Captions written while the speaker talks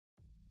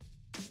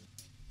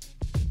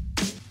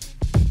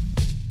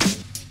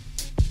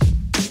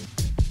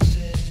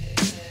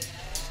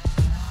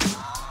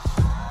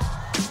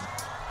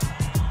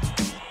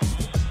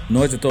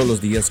No es de todos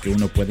los días que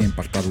uno puede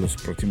impactar los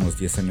próximos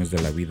 10 años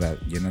de la vida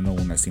llenando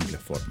una simple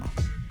forma.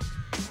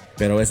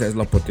 Pero esa es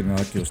la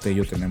oportunidad que usted y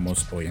yo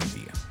tenemos hoy en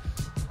día.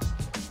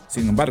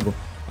 Sin embargo,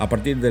 a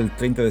partir del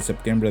 30 de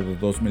septiembre de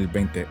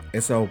 2020,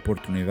 esa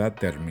oportunidad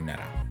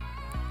terminará.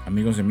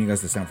 Amigos y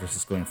amigas de San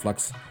Francisco in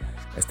Flux,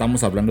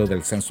 estamos hablando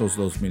del Census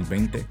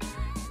 2020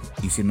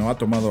 y si no ha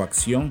tomado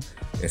acción,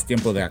 es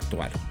tiempo de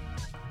actuar.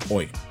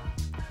 Hoy,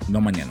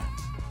 no mañana.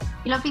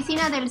 Y la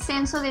oficina del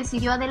censo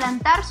decidió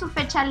adelantar su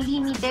fecha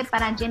límite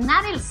para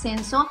llenar el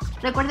censo.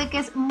 Recuerde que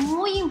es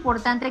muy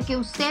importante que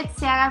usted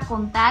se haga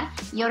contar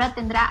y ahora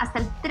tendrá hasta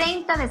el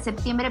 30 de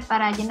septiembre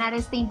para llenar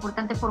este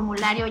importante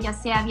formulario, ya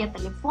sea vía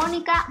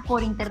telefónica,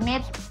 por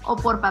internet o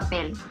por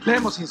papel. Le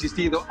hemos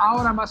insistido,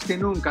 ahora más que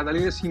nunca,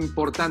 Dalila, es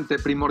importante,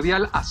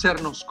 primordial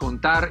hacernos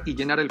contar y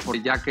llenar el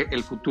formulario, ya que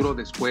el futuro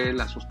de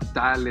escuelas,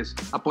 hospitales,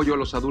 apoyo a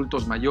los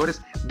adultos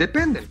mayores,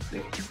 dependen de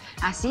ello.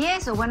 Así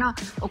es, o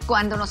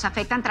cuando nos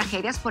afectan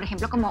tragedias, por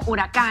ejemplo, como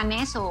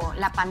huracanes o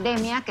la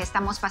pandemia que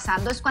estamos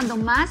pasando, es cuando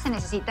más se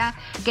necesita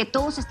que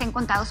todos estén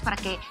contados para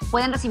que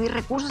puedan recibir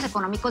recursos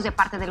económicos de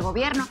parte del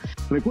gobierno.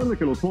 Recuerde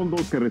que los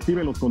fondos que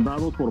reciben los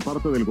condados por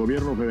parte del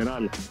gobierno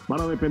federal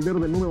van a depender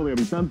del número de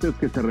habitantes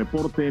que se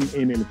reporten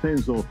en el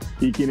censo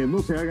y quienes no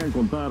se hagan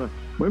contar,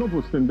 bueno,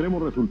 pues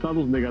tendremos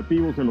resultados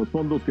negativos en los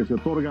fondos que se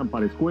otorgan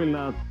para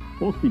escuelas,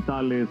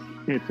 hospitales,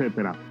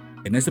 etcétera.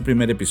 En este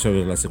primer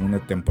episodio de la segunda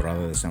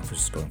temporada de San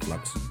Francisco in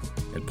Flux,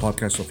 el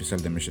podcast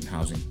oficial de Mission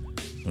Housing,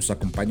 nos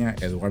acompaña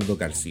Eduardo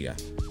García,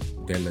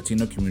 del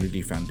Latino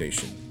Community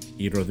Foundation,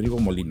 y Rodrigo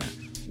Molina,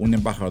 un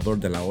embajador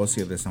de la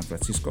OCE de San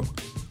Francisco,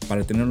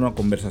 para tener una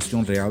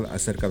conversación real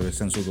acerca del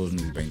Censo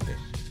 2020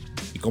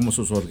 y cómo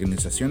sus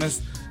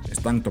organizaciones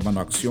están tomando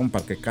acción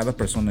para que cada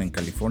persona en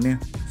California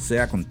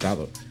sea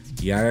contado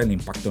y haga el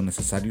impacto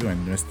necesario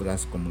en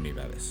nuestras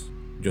comunidades.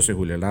 Yo soy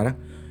Julio Lara,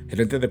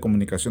 gerente de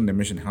comunicación de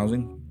Mission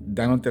Housing,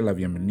 dándote la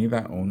bienvenida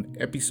a un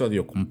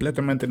episodio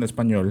completamente en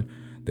español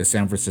de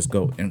San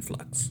Francisco in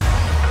Flux.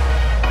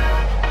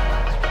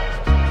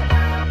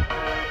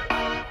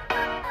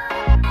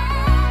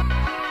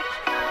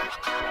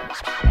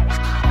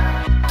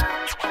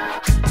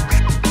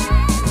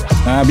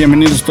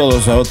 Bienvenidos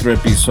todos a otro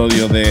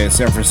episodio de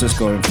San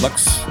Francisco in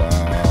Flux.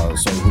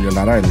 Soy Julio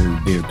Lara,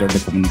 el director de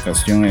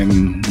comunicación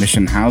en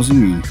Mission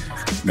Housing,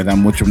 y me da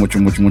mucho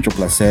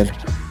placer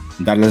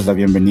darles la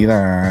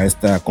bienvenida a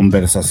esta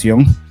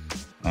conversación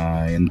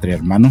entre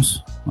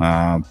hermanos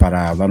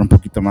para hablar un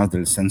poquito más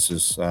del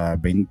Census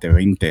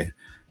 2020.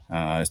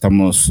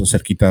 Estamos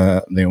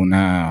cerquita de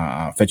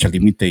una fecha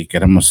límite y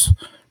queremos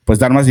pues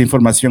dar más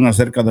información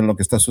acerca de lo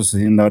que está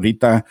sucediendo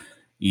ahorita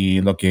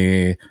y lo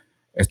que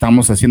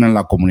estamos haciendo en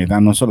la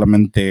comunidad, no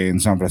solamente en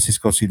San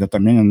Francisco, sino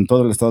también en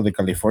todo el estado de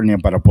California,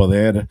 para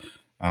poder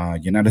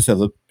llenar ese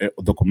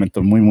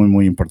documento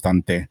muy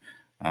importante.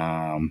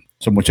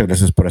 Muchas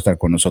gracias por estar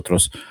con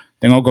nosotros.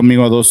 Tengo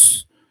conmigo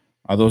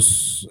a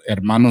dos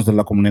hermanos de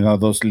la comunidad,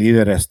 dos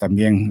líderes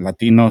también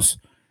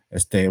latinos.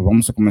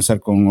 Vamos a comenzar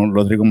con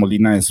Rodrigo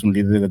Molina. Es un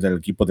líder del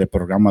equipo de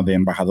programa de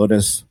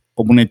embajadores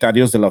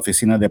comunitarios de la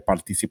Oficina de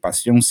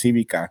Participación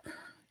Cívica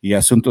y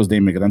Asuntos de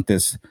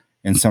Inmigrantes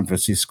en San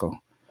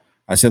Francisco.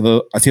 Ha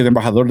sido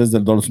embajador desde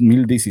el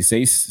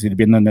 2016,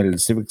 sirviendo en el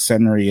Civic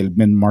Center y el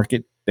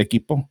Mid-Market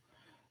equipo.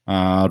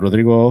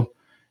 Rodrigo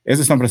es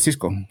de San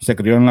Francisco, se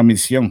crió en la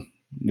misión,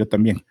 yo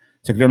también.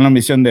 Se crió en la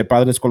misión de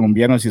padres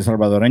colombianos y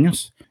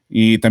salvadoreños.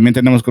 Y también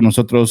tenemos con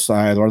nosotros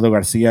a Eduardo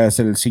García, es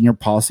el Senior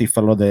Policy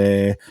Fellow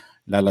de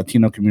la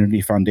Latino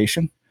Community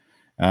Foundation.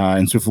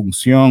 En su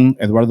función,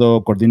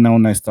 Eduardo coordina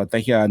una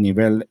estrategia a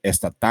nivel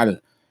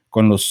estatal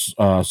con los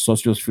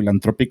socios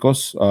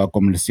filantrópicos,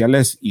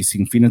 comerciales y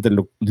sin fines de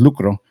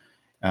lucro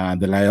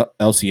de la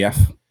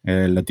LCF,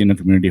 el Latino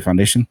Community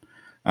Foundation,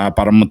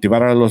 para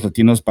motivar a los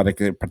latinos para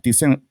que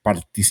participen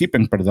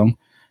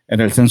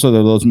en el censo de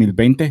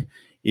 2020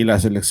 y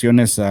las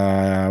elecciones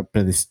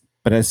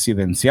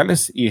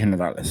presidenciales y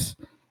generales.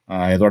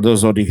 Eduardo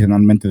es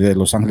originalmente de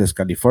Los Ángeles,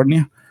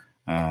 California,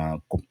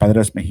 con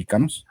padres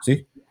mexicanos,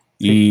 ¿sí?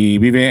 Y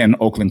vive en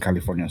Oakland,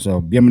 California.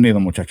 Bienvenido,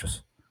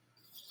 muchachos.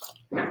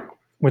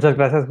 Muchas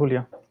gracias,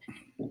 Julio.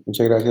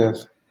 Muchas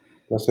gracias.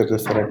 Placer de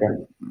estar acá.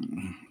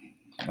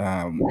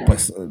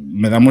 Pues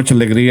me da mucha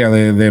alegría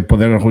de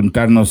poder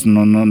juntarnos.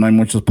 No hay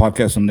muchos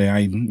podcasts donde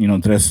hay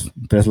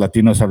tres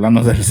latinos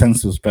hablando del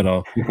census,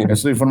 pero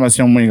es una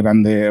información muy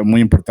grande, muy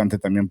importante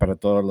también para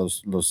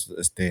todos los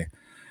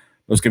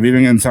que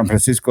viven en San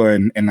Francisco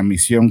en la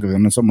misión, que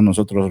donde somos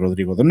nosotros,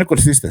 Rodrigo. ¿Dónde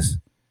creciste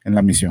en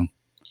la misión?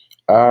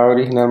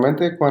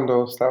 Originalmente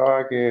cuando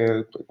estaba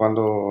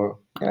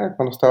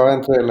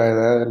entre la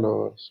edad de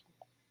los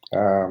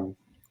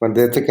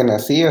desde que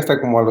nací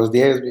hasta como a los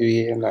 10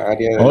 viví en la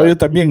área de yo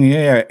también,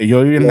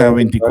 yo viví en la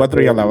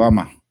 24 y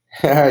Alabama.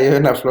 Yo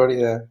en la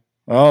Florida.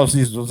 Oh,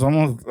 sí,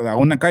 somos a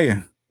una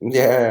calle.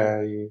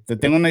 Te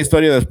tengo una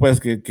historia después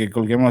que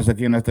colguemos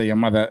aquí en esta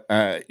llamada.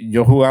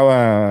 Yo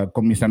jugaba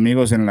con mis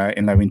amigos en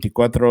la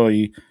 24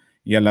 y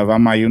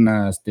Alabama hay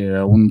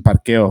un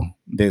parqueo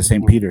de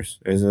St. Peter's,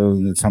 es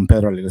de San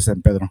Pedro, la iglesia de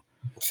San Pedro.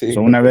 Sí.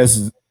 Una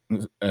vez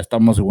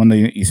estábamos jugando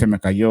y se me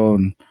cayó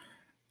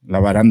la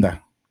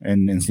baranda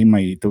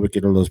encima y tuve que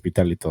ir al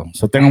hospital y todo.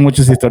 Tengo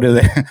muchas historias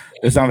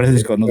de San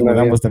Francisco, nos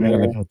mudamos también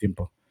al mismo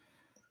tiempo.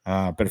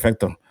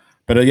 Perfecto.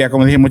 Pero ya,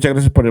 como dije, muchas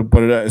gracias por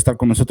estar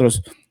con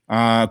nosotros.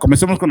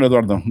 Comencemos con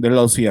Eduardo, del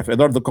LCF.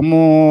 Eduardo,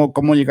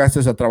 ¿cómo llegaste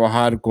a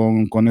trabajar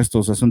con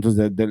estos asuntos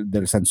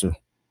del censo?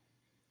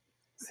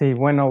 Sí,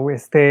 bueno,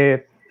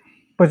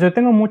 pues yo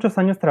tengo muchos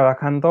años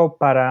trabajando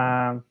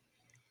para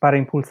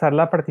impulsar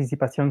la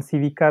participación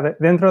cívica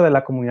dentro de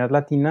la comunidad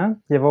latina.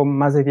 Llevo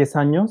más de 10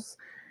 años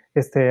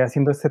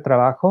haciendo este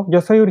trabajo.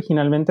 Yo soy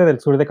originalmente del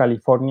sur de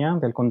California,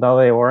 del condado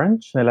de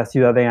Orange, de la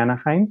ciudad de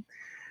Anaheim.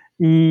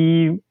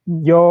 Y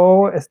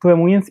yo estuve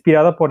muy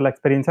inspirado por la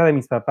experiencia de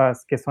mis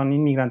papás, que son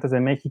inmigrantes de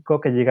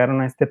México, que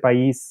llegaron a este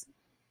país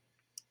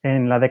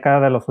en la década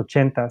de los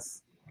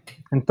 80s.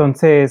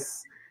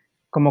 Entonces,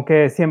 como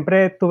que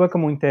siempre tuve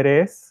como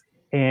interés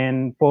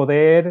en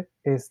poder,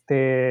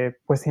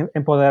 pues,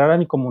 empoderar a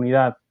mi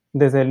comunidad,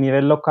 desde el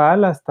nivel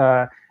local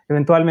hasta,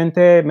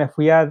 eventualmente me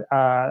fui a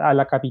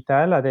la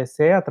capital, a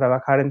DC, a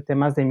trabajar en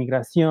temas de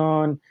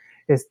inmigración,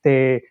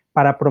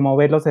 para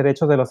promover los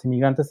derechos de los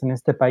inmigrantes en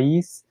este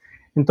país.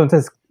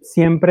 Entonces,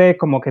 siempre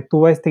como que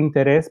tuve este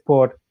interés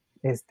por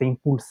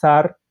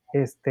impulsar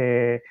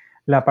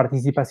la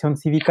participación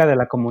cívica de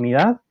la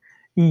comunidad.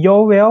 Y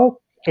yo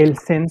veo el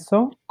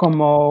censo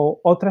como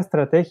otra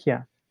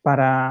estrategia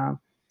para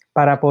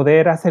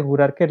poder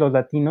asegurar que los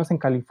latinos en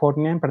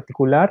California en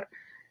particular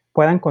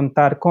puedan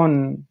contar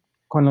con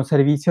los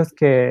servicios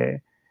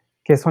que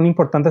son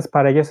importantes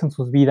para ellos en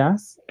sus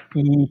vidas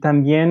y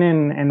también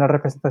en la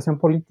representación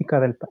política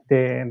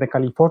de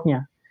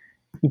California.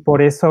 Y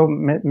por eso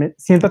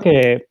siento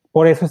que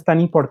por eso es tan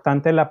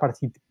importante la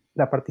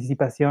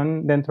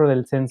participación dentro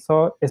del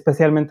censo,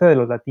 especialmente de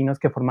los latinos,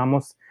 que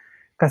formamos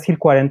casi el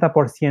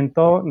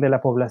 40% de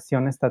la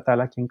población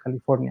estatal aquí en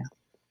California.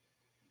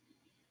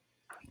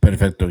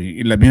 Perfecto.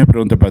 Y la misma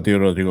pregunta para ti,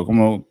 Rodrigo.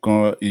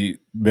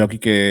 Y veo aquí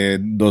que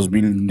en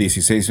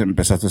 2016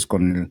 empezaste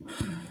con el,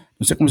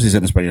 no sé cómo se dice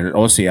en español,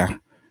 OCA.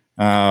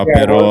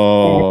 Pero...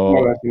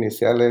 Como las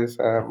iniciales,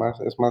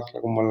 es más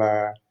como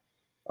la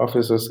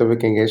Office of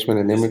Civic Engagement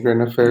and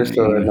Immigrant Affairs,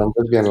 el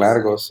nombre es bien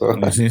largo, sí.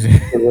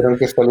 Tuvieron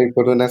que salir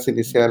con unas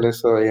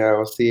iniciales, ya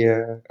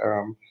OCA.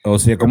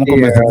 ¿Cómo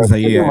comenzaste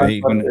ahí?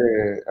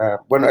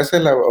 Bueno, esa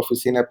es la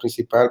oficina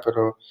principal,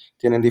 pero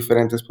tienen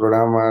diferentes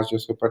programas. Yo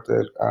soy parte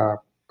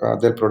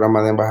del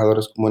programa de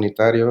embajadores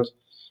comunitarios.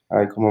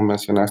 Como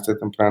mencionaste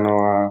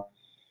temprano,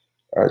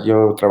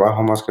 yo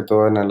trabajo más que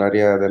todo en el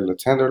área del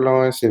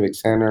Tenderloin, Civic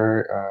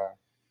Center,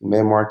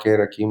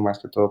 Mid-Market, aquí más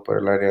que todo por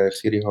el área del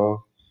City Hall.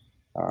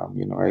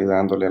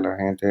 Ayudándole a la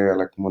gente, a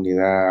la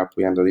comunidad,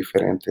 apoyando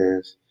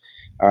diferentes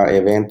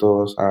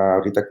eventos.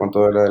 Ahorita con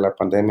todo lo de la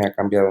pandemia ha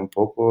cambiado un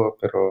poco,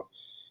 pero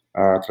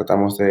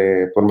tratamos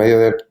por medio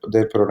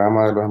del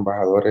programa de los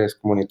embajadores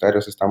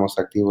comunitarios, estamos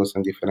activos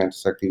en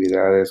diferentes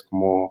actividades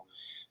como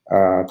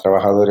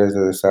trabajadores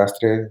de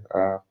desastre.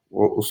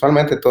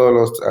 Usualmente todos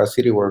los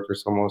city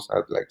workers somos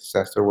like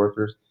disaster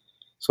workers,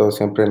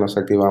 siempre nos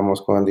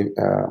activamos como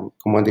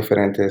en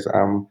diferentes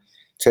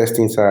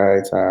testing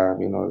sites,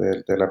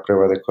 de la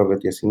prueba de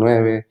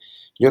COVID-19.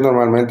 Yo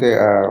normalmente,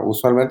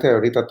 usualmente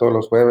ahorita todos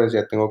los jueves,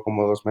 ya tengo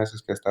como 2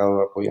 meses que he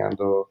estado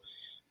apoyando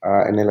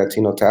en el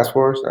Latino Task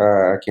Force,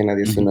 aquí en la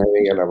 19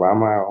 y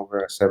Alabama,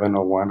 over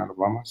 701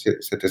 Alabama,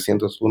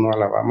 701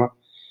 Alabama,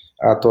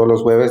 todos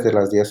los jueves de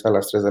las 10 a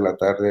las 3 de la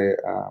tarde.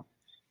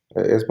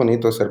 Es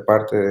bonito ser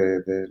parte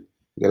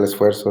del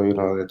esfuerzo,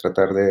 de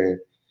tratar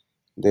de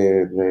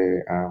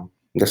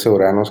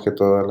asegurarnos que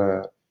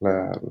toda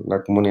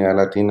la comunidad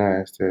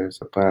latina se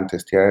puedan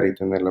testear y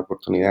tener la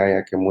oportunidad,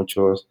 ya que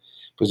muchos,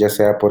 pues ya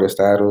sea por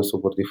estatus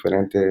o por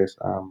diferentes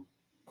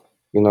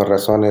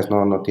razones,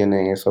 no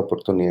tienen esa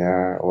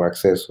oportunidad o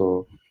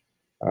acceso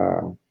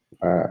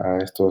a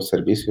estos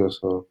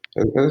servicios.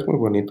 Es muy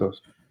bonito.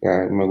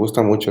 Me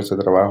gusta mucho ese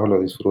trabajo,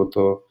 lo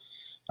disfruto.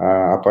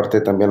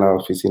 Aparte también la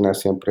oficina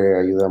siempre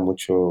ayuda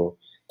mucho.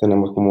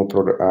 Tenemos como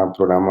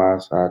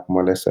programas como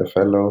el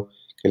SFLO,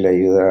 que le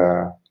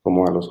ayuda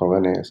como a los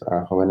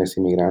jóvenes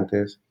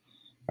inmigrantes.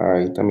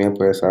 Y también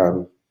pues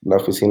la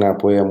oficina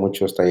apoya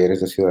muchos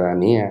talleres de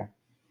ciudadanía.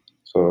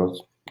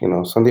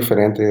 Son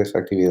diferentes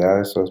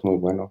actividades, eso es muy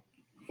bueno.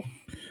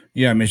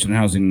 Mission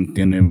Housing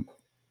tiene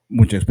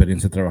mucha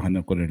experiencia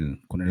trabajando con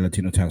el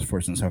Latino Task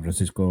Force en San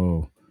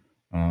Francisco.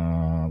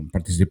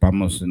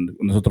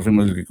 Nosotros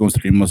fuimos los que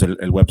construimos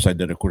el website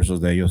de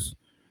recursos de ellos.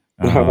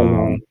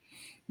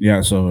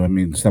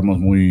 Estamos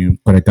muy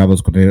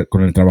conectados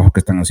con el trabajo que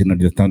están haciendo.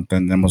 Ya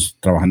tenemos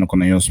trabajando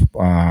con ellos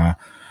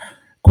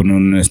con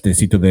un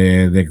sitio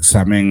de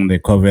examen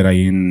de COVID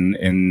ahí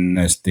en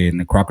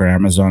Crocker,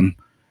 Amazon.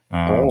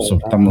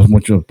 Estamos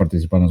muchos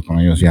participando con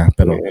ellos ya,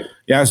 pero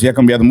sí ha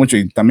cambiado mucho.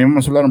 Y también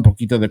vamos a hablar un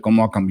poquito de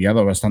cómo ha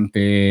cambiado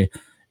bastante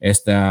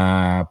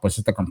esta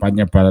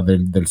campaña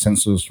del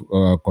census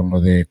con lo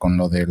de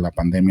la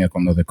pandemia,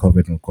 con lo de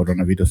COVID, el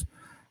coronavirus.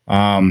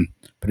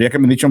 Pero ya que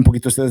me han dicho un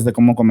poquito ustedes de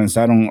cómo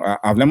comenzaron,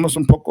 hablemos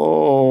un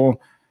poco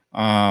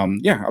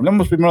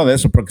Hablemos primero de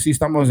eso, porque sí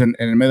estamos en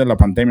el medio de la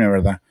pandemia,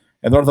 ¿verdad?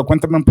 Eduardo,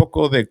 cuéntame un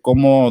poco de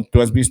cómo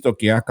tú has visto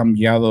que ha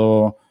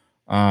cambiado,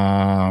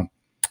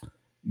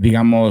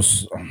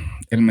 digamos,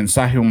 el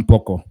mensaje un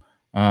poco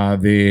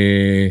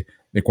de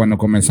cuando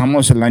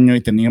comenzamos el año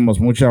y teníamos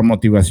mucha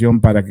motivación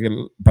para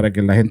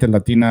que la gente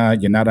latina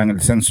llenara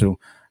el censo.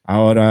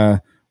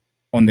 Ahora,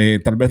 donde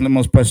tal vez lo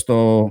hemos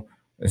puesto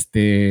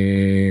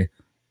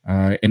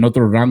en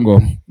otro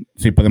rango,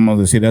 si podemos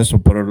decir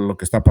eso, por lo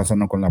que está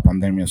pasando con la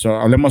pandemia.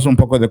 Hablemos un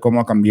poco de cómo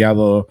ha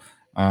cambiado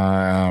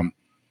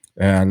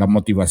la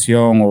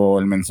motivación o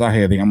el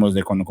mensaje, digamos,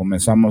 de cuando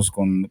comenzamos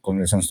con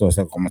el censo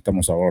hasta como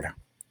estamos ahora.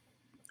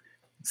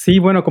 Sí,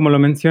 bueno, como lo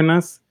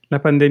mencionas,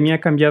 la pandemia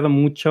ha cambiado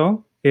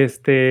mucho,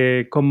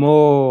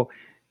 cómo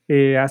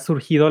ha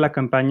surgido la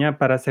campaña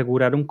para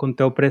asegurar un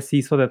conteo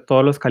preciso de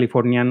todos los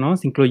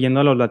californianos, incluyendo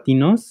a los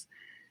latinos.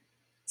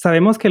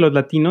 Sabemos que los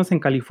latinos en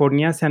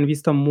California se han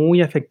visto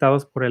muy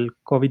afectados por el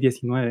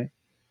COVID-19.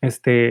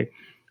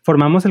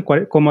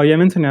 Como había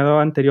mencionado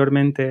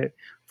anteriormente,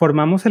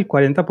 formamos el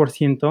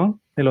 40%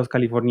 de los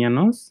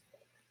californianos,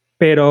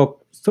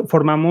 pero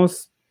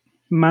formamos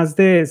más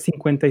de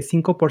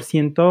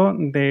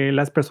 55% de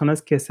las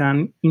personas que se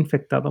han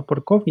infectado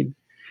por COVID.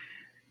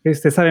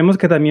 Sabemos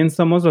que también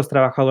somos los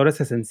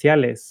trabajadores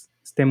esenciales.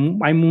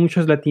 Hay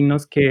muchos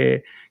latinos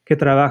que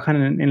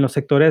trabajan en los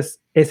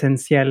sectores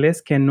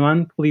esenciales que no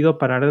han podido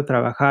parar de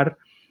trabajar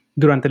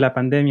durante la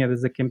pandemia,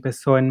 desde que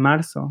empezó en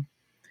marzo.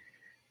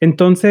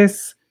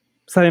 Entonces,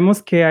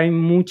 sabemos que hay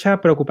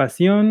mucha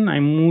preocupación, hay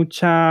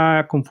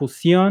mucha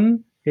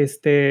confusión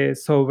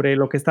sobre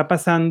lo que está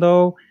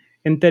pasando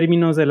en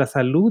términos de la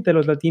salud de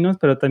los latinos,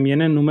 pero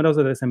también en números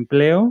de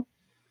desempleo.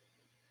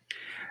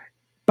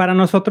 Para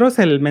nosotros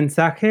el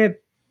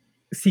mensaje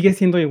sigue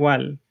siendo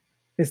igual.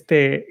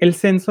 El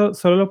censo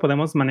solo lo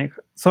podemos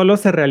manejar, solo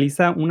se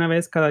realiza una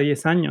vez cada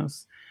 10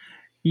 años.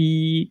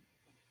 Y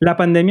la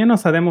pandemia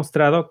nos ha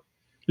demostrado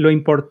lo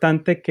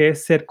importante que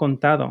es ser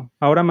contado,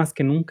 ahora más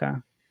que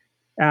nunca.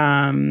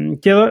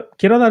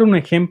 Quiero dar un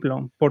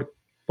ejemplo por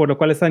lo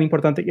cual es tan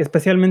importante,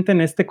 especialmente en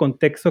este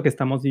contexto que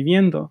estamos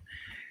viviendo.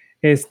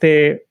 El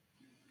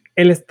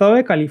estado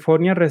de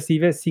California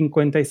recibe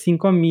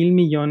 $55 mil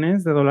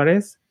millones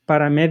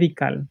para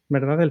Medical,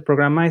 ¿verdad? El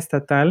programa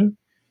estatal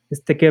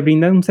que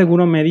brinda un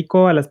seguro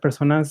médico a las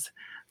personas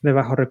de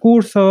bajos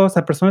recursos,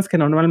 a personas que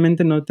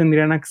normalmente no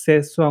tendrían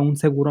acceso a un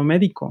seguro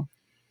médico.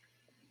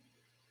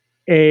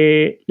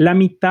 La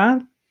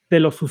mitad de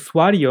los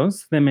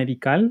usuarios de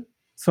Medical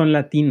son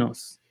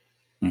latinos.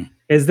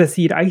 Es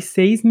decir, hay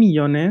 6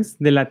 millones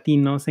de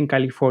latinos en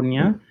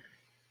California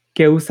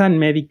que usan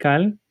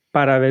Medical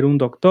para ver un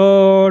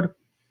doctor,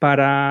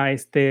 para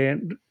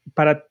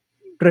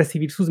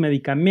recibir sus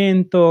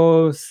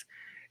medicamentos.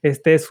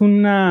 Es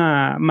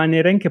una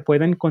manera en que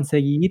pueden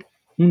conseguir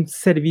un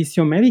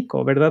servicio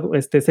médico, ¿verdad?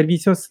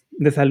 Servicios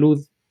de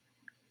salud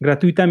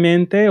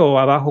gratuitamente o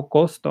a bajo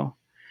costo.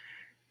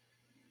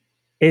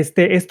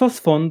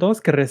 Estos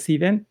fondos que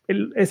reciben,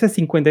 esos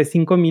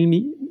 55 mil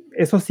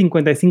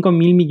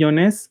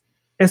millones,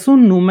 es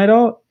un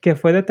número que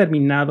fue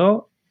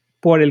determinado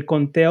por el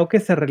conteo que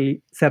se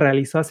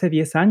realizó hace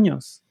 10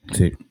 años.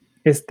 Sí.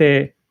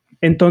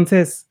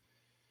 Entonces,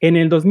 en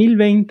el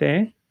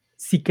 2020,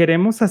 si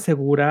queremos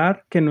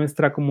asegurar que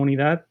nuestra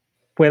comunidad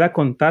pueda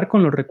contar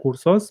con los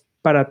recursos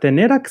para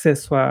tener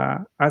acceso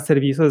a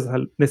servicios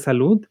de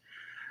salud,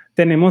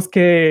 tenemos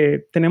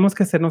que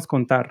hacernos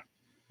contar.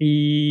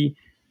 Y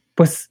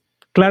pues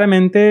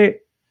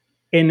claramente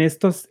en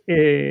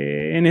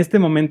este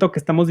momento que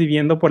estamos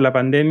viviendo por la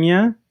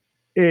pandemia,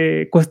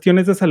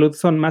 cuestiones de salud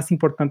son más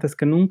importantes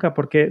que nunca,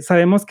 porque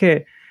sabemos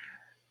que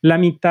la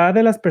mitad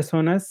de las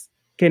personas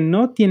que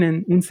no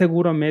tienen un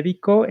seguro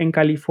médico en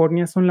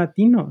California son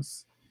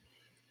latinos.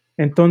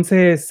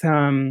 Entonces,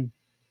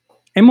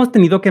 hemos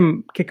tenido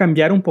que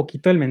cambiar un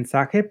poquito el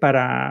mensaje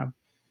para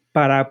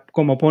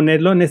como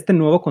ponerlo en este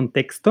nuevo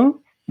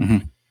contexto.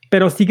 Uh-huh.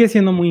 Pero sigue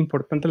siendo muy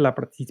importante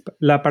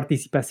la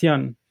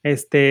participación.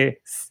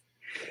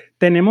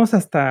 Tenemos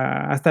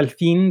hasta el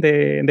fin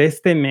de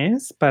este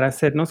mes para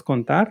hacernos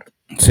contar,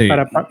 sí,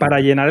 para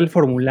llenar el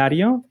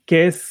formulario,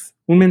 que es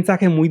un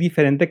mensaje muy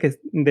diferente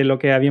de lo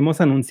que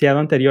habíamos anunciado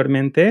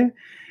anteriormente.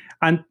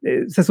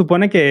 Se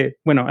supone que,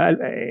 bueno,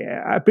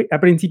 a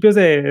principios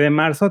de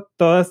marzo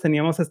todas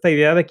teníamos esta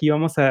idea de que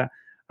íbamos a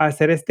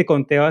hacer este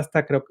conteo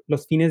hasta creo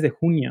los fines de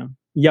junio.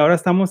 Y ahora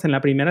estamos en la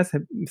primera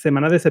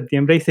semana de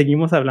septiembre y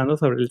seguimos hablando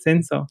sobre el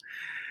censo.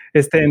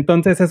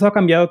 Entonces, eso ha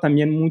cambiado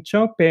también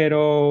mucho,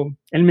 pero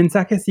el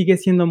mensaje sigue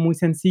siendo muy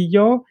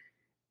sencillo.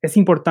 Es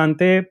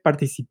importante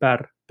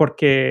participar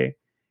porque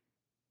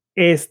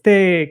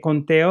este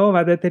conteo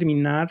va a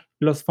determinar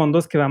los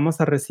fondos que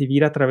vamos a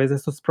recibir a través de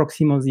estos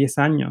próximos 10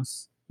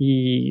 años.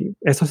 Y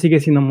eso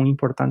sigue siendo muy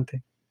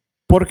importante.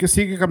 Porque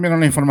sigue cambiando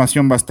la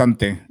información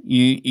bastante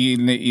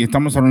y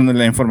estamos hablando de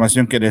la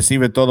información que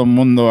recibe todo el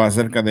mundo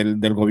acerca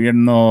del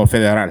gobierno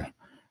federal,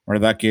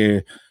 ¿verdad?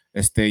 Que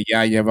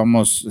ya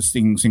llevamos,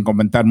 sin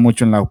comentar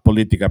mucho en la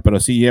política, pero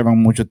sí llevan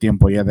mucho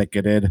tiempo ya de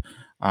querer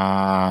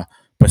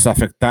pues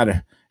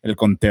afectar el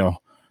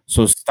conteo.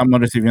 So, estamos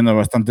recibiendo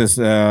bastantes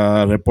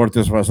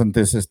reportes,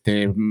 bastantes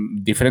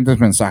diferentes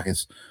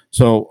mensajes.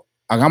 So,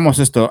 hagamos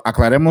esto,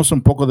 aclaremos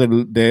un poco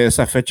de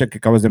esa fecha que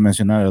acabas de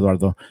mencionar,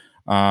 Eduardo.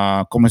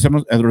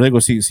 Comencemos, Rodrigo,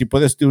 si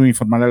puedes tú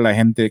informarle a la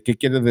gente qué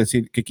quiere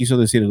decir, qué quiso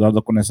decir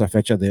Eduardo con esa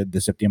fecha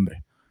de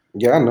septiembre.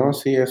 Ya, no,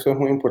 sí, eso es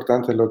muy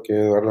importante lo que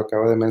Eduardo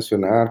acaba de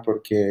mencionar,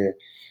 porque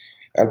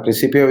al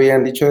principio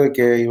habían dicho de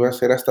que iba a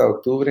ser hasta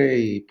octubre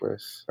y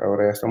pues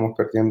ahora ya estamos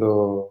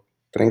perdiendo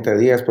 30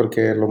 días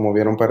porque lo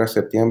movieron para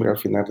septiembre al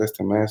final de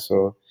este mes.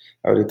 O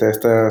ahorita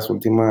estos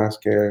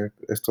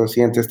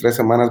siguientes 3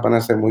 semanas van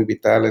a ser muy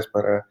vitales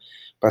para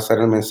pasar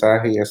el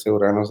mensaje y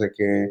asegurarnos de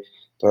que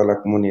toda la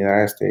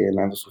comunidad esté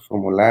llenando su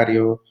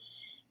formulario.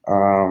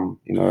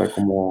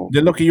 Como...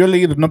 De lo que yo he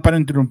leído, no para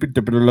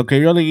interrumpirte, pero lo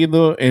que yo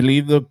he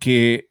leído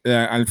que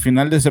al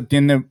final de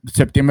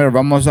septiembre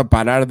vamos a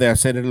parar de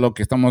hacer lo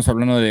que estamos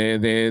hablando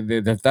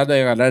de tratar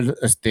de agarrar,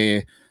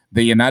 de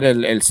llenar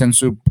el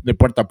censo de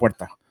puerta a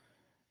puerta.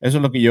 Eso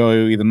es lo que yo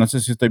he oído. No sé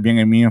si estoy bien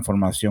en mi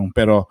información,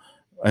 pero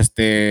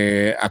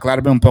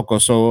aclárame un poco.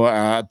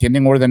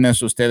 ¿Tienen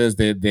órdenes ustedes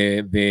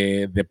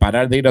de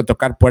parar de ir a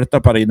tocar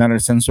puerta para llenar el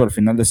censo al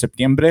final de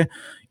septiembre?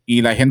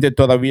 ¿Y la gente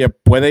todavía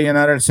puede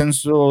llenar el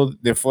censo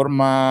de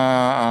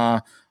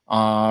forma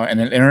en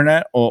el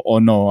internet o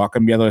no? ¿Ha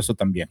cambiado eso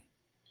también?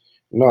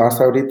 No,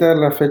 hasta ahorita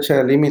la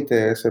fecha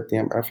límite es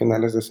septiembre, a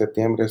finales de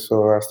septiembre,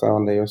 eso hasta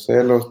donde yo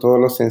sé, todos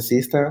los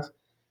censistas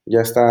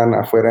ya están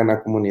afuera en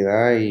la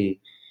comunidad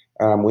y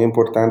muy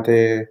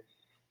importante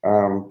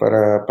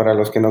para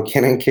los que no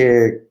quieren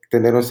que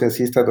tener un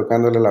censista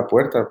tocándole la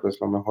puerta, pues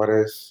lo mejor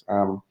es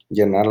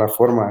llenar la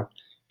forma,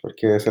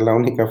 porque esa es la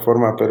única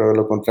forma, pero de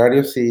lo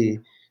contrario, si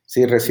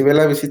recibe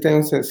la visita de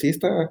un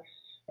censista,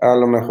 a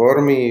lo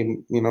mejor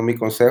mi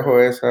consejo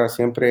es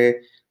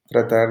siempre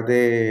tratar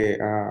de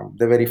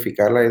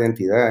verificar la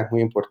identidad, es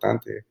muy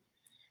importante.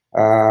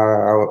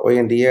 Hoy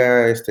en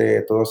día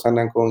todos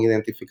andan con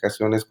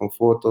identificaciones con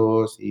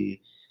fotos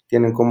y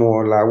tienen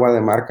como la agua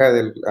de marca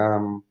del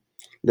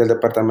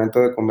Departamento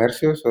de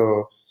Comercio.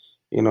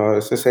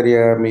 Esa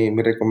sería mi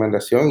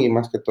recomendación y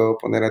más que todo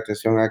poner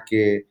atención a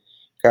que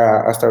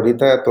hasta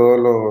ahorita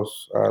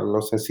todos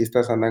los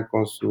censistas andan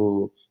con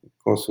sus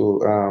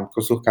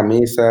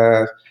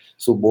camisas,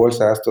 sus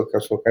bolsas,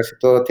 casi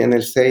todo tiene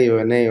el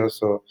sello en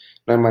ellos, no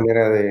hay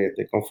manera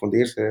de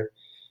confundirse.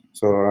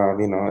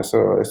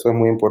 Eso es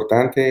muy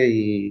importante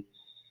y,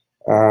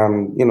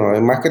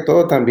 más que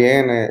todo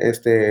también,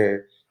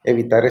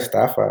 evitar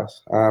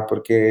estafas,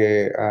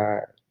 porque,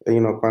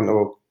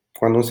 cuando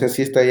un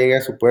censista llegue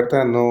a su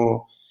puerta,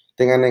 no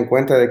tengan en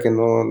cuenta de que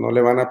no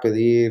le van a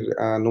pedir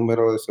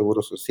número de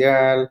seguro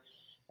social,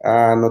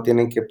 no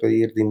tienen que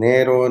pedir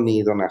dinero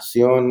ni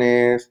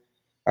donaciones.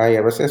 Y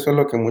a veces eso es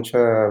lo que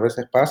muchas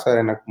veces pasa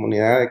en la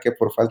comunidad, de que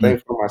por falta de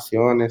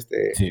información,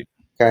 Sí.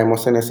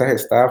 caemos en esas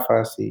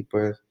estafas y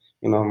pues,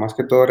 más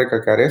que todo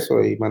recalcar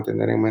eso y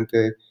mantener en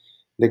mente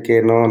de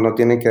que no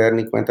tienen que dar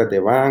ni cuentas de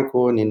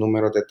banco, ni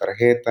números de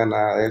tarjeta,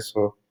 nada de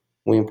eso,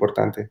 muy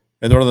importante.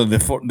 Eduardo,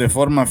 de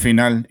forma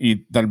final,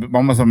 y tal vez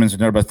vamos a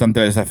mencionar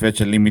bastante esa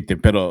fecha límite,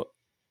 pero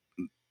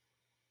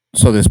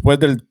después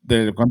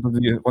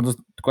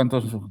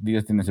 ¿cuántos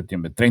días tiene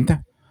septiembre?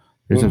 ¿30?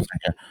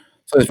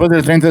 Después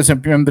del 30 de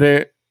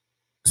septiembre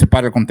se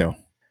para el conteo.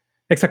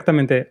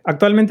 Exactamente.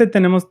 Actualmente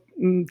tenemos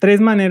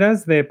 3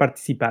 maneras de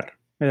participar,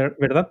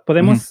 ¿verdad?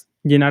 Podemos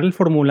llenar el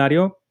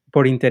formulario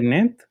por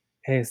internet,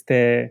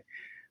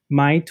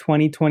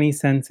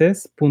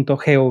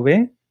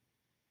 my2020census.gov.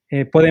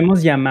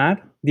 Podemos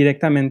llamar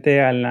directamente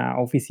a la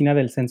oficina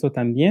del censo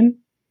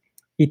también.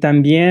 Y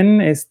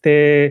también,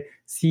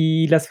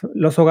 si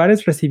los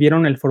hogares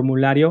recibieron el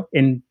formulario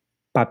en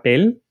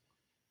papel,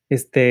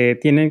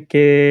 tienen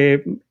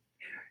que...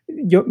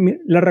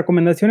 la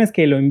recomendación es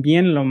que lo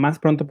envíen lo más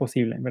pronto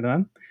posible,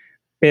 ¿verdad?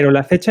 Pero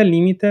la fecha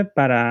límite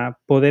para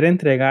poder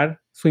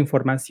entregar su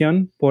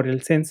información por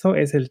el censo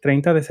es el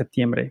 30 de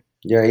septiembre.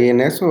 Y ahí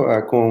en eso,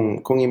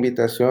 con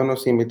invitación o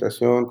sin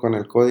invitación, con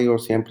el código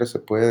siempre se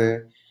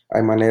puede.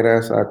 Hay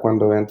maneras,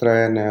 cuando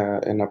entra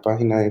en la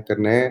página de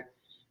internet,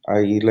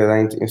 ahí le da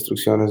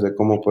instrucciones de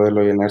cómo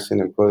poderlo llenar sin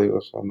el código.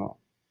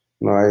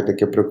 No hay de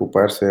qué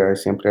preocuparse,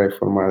 siempre hay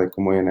forma de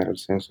cómo llenar el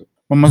censo.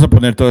 Vamos a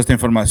poner toda esta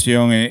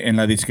información en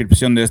la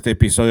descripción de este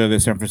episodio de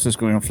San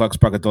Francisco in Flux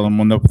para que todo el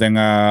mundo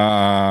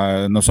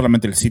tenga no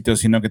solamente el sitio,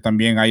 sino que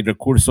también hay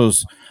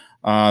recursos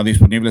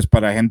disponibles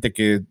para gente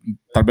que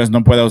tal vez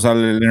no pueda usar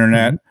el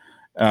internet,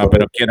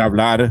 pero quiera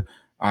hablar.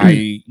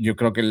 Yo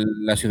creo que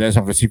la ciudad de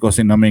San Francisco,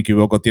 si no me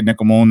equivoco, tiene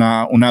como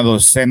una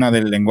docena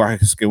de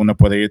lenguajes que uno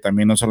puede ir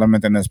también, no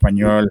solamente en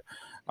español,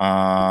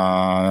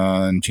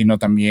 en chino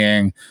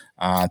también,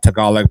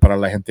 Tagalog para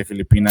la gente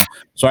filipina.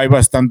 Hay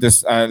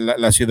bastantes,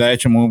 la ciudad ha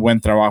hecho muy buen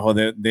trabajo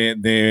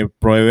de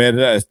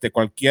proveer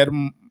cualquier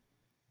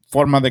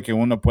forma de que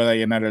uno pueda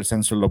llenar el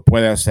censo, lo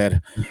puede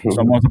hacer.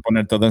 Vamos a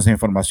poner toda esa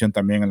información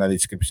también en la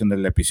descripción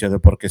del episodio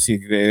porque sí,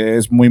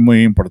 es muy,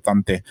 muy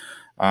importante.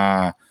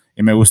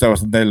 y me gusta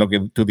bastante lo que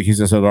tú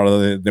dijiste, Eduardo,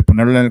 de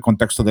ponerlo en el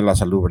contexto de la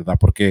salud, ¿verdad?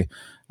 Porque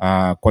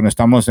cuando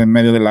estamos en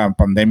medio de la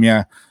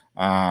pandemia,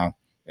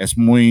 es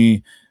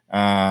muy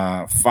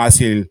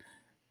fácil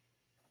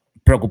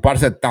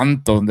preocuparse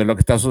tanto de lo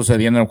que está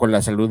sucediendo con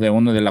la salud de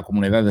uno, de la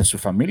comunidad, de su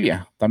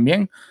familia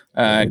también,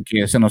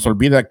 que se nos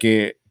olvida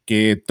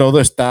que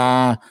todo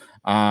está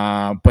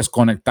pues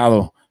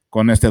conectado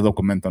con este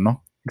documento,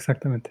 ¿no?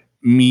 Exactamente.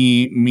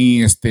 Mi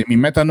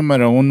meta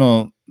número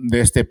uno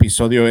de este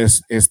episodio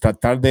es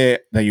tratar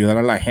de ayudar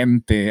a la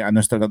gente,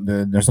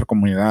 de nuestra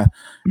comunidad,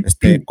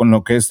 con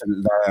lo que es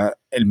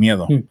el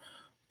miedo.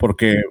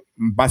 Porque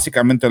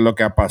básicamente lo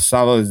que ha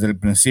pasado desde el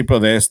principio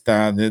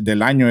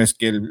del año es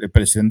que el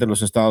presidente de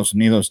los Estados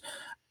Unidos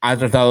ha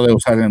tratado de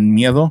usar el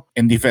miedo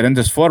en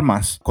diferentes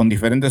formas, con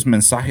diferentes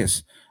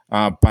mensajes,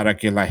 para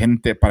que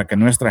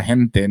nuestra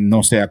gente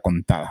no sea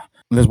contada.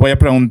 Les voy a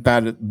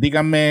preguntar,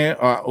 díganme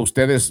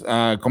ustedes,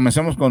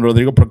 comencemos con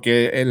Rodrigo,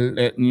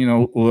 porque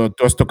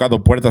tú has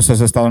tocado puertas, has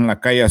estado en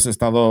la calle, has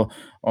estado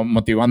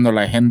motivando a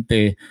la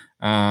gente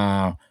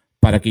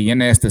para que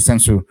llene este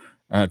censo.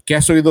 ¿Qué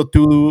has oído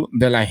tú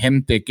de la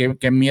gente?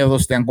 ¿Qué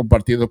miedos te han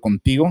compartido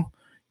contigo?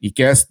 ¿Y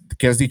qué has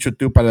dicho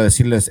tú para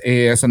decirles,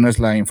 esa no es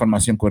la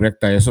información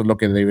correcta, eso es lo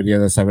que debería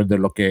de saber de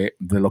lo que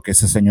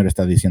ese señor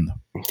está diciendo?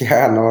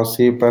 Ya, no,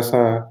 sí,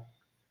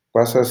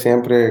 pasa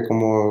siempre,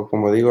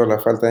 como digo, la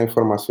falta de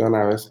información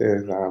a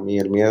veces, a mí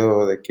el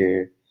miedo de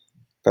que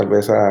tal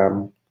vez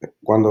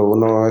cuando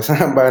uno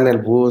va en el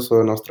bus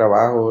o en los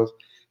trabajos,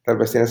 tal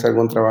vez tienes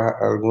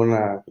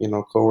alguna,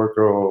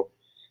 coworker o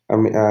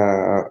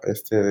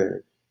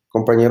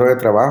compañero de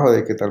trabajo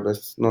de que tal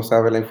vez no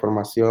sabe la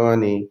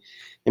información y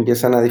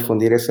empiezan a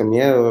difundir ese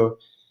miedo.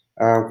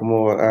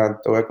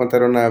 Te voy a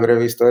contar una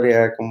breve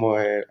historia, como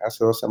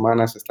hace 2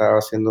 semanas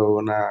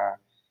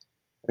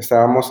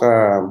estábamos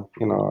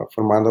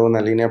formando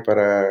una línea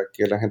para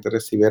que la gente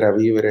recibiera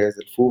víveres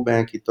del food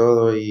bank y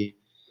todo, y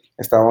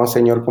estaba un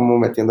señor como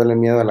metiéndole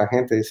miedo a la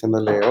gente,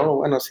 diciéndole, oh,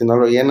 bueno, si no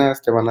lo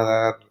llenas te van a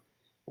dar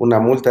una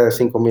multa de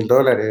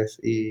 $5,000.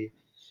 Y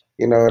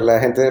la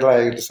gente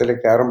se le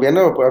quedaron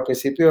viendo, pues al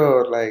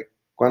principio,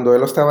 cuando él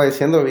lo estaba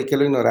diciendo, vi que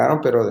lo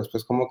ignoraron, pero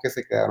después como que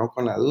se quedaron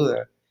con la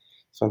duda.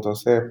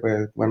 Entonces,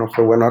 pues bueno,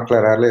 fue bueno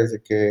aclararles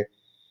de que,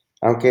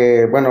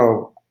 aunque,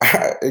 bueno,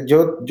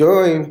 yo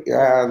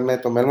me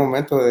tomé el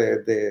momento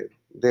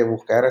de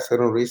buscar,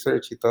 hacer un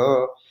research y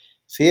todo.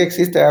 Sí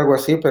existe algo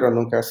así, pero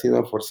nunca ha sido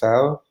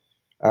enforzado.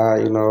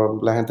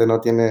 La gente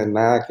no tiene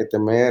nada que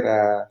temer.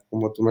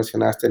 Como tú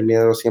mencionaste, el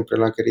miedo siempre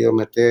lo han querido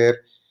meter.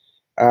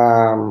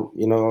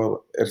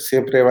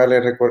 Siempre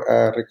vale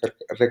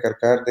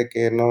recalcar de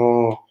que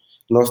no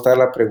está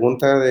la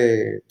pregunta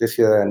de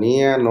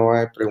ciudadanía, no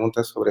hay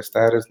preguntas sobre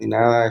estatus ni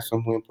nada, eso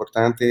es muy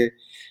importante.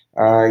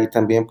 Y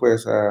también,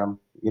 pues,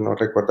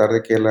 recordar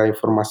de que la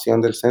información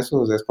del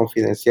censo es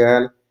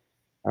confidencial.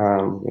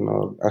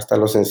 Hasta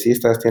los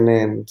censistas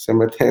se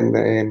meten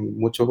en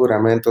muchos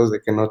juramentos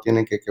de que no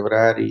tienen que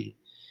quebrar y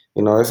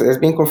es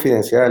bien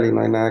confidencial y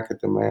no hay nada que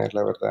temer,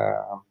 la verdad.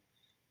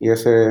 Y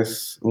ese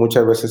es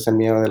muchas veces el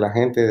miedo de la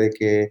gente,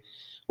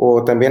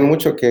 o también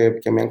mucho que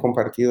me han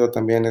compartido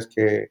también es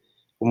que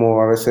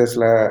como a veces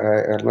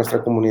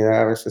nuestra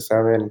comunidad a veces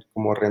saben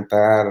cómo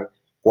rentar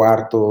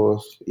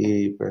cuartos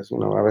y pues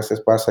a veces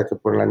pasa que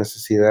por la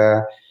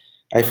necesidad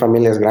hay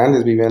familias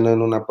grandes viviendo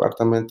en un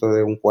apartamento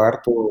de un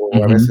cuarto, o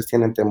a veces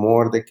tienen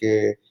temor de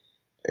que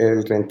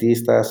el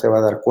rentista se va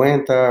a dar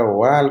cuenta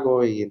o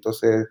algo, y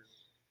entonces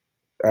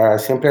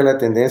siempre hay la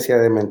tendencia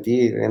de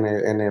mentir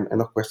en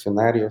los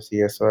cuestionarios,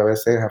 y eso a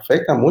veces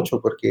afecta mucho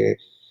porque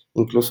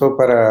incluso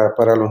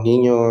para los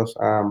niños,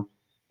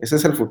 ese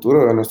es el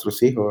futuro de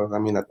nuestros hijos.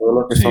 A todos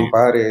los que Sí. son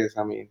padres,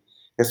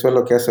 eso es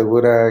lo que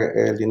asegura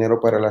el dinero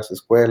para las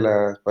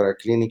escuelas, para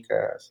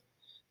clínicas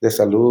de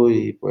salud,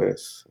 y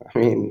pues,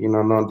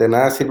 no, de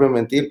nada sirve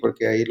mentir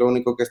porque ahí lo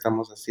único que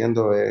estamos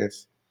haciendo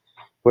es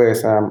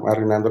pues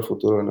arruinando el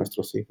futuro de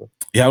nuestros hijos.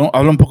 Y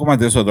habla un poco más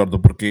de eso, Eduardo,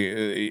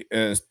 porque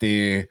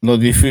lo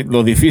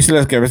difícil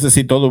es que a veces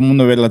sí todo el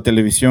mundo ve la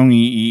televisión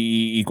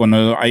y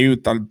cuando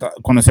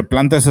cuando se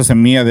planta esa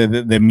semilla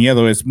de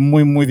miedo es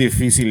muy, muy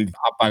difícil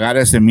apagar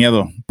ese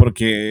miedo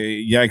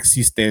porque ya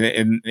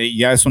existe,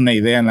 ya es una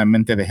idea en la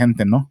mente de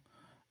gente, ¿no?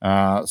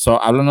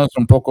 Háblanos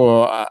un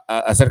poco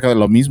acerca de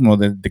lo mismo,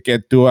 de qué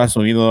tú has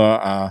oído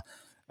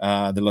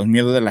de los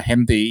miedos de la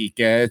gente y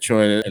qué ha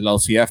hecho el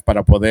LCF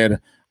para poder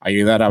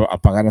ayudar a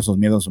apagar esos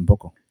miedos un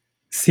poco.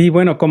 Sí,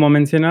 bueno, como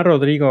menciona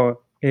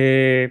Rodrigo,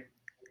 hay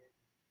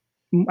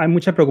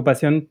mucha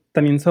preocupación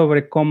también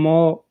sobre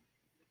cómo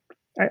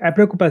hay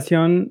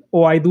preocupación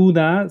o hay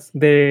dudas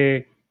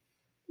de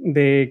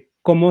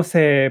cómo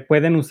se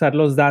pueden usar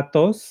los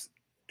datos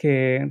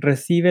que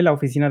recibe la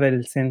oficina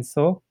del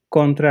censo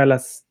contra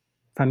las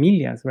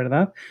familias,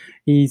 ¿verdad?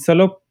 Y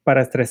solo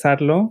para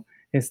estresarlo,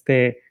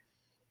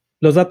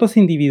 los datos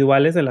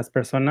individuales de las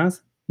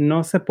personas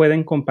no se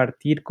pueden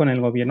compartir con el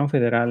gobierno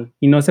federal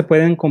y no se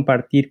pueden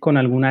compartir con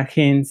alguna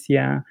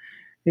agencia,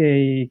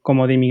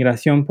 como de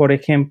inmigración, por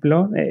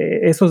ejemplo.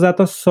 Esos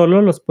datos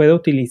solo los puede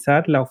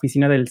utilizar la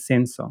oficina del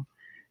censo.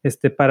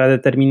 para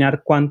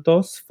determinar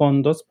cuántos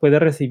fondos puede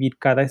recibir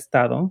cada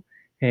estado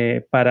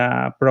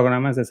para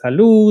programas de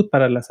salud,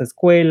 para las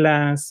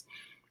escuelas,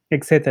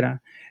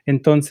 etcétera.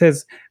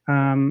 Entonces,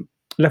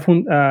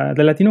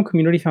 the Latino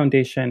Community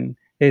Foundation,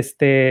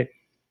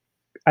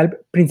 al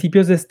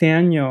principios de este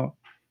año,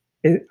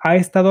 ha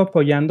estado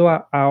apoyando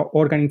a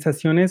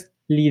organizaciones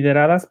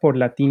lideradas por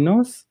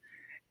latinos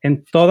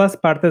en todas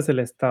partes del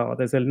estado,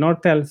 desde el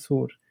norte al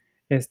sur.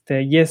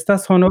 Y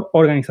estas son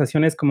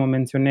organizaciones, como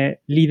mencioné,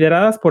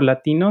 lideradas por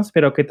latinos,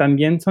 pero que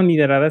también son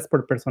lideradas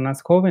por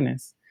personas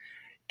jóvenes,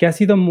 que ha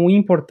sido muy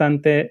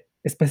importante,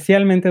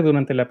 especialmente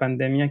durante la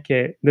pandemia,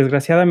 que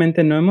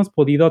desgraciadamente no hemos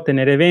podido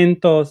tener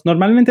eventos.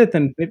 Normalmente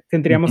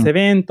tendríamos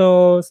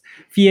eventos,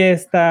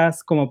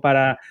 fiestas, como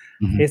para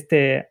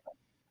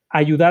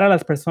ayudar a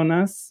las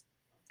personas,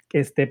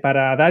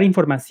 para dar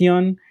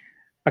información.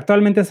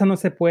 Actualmente eso no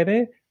se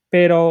puede,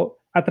 pero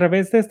a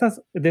través de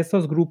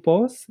estos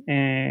grupos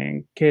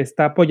que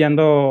está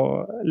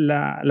apoyando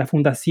la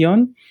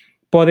fundación,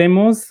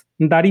 podemos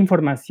dar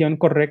información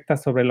correcta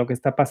sobre lo que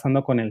está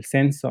pasando con el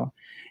censo.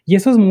 Y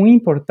eso es muy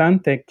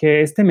importante,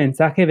 que este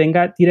mensaje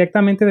venga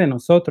directamente de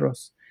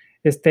nosotros.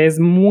 Es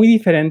muy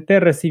diferente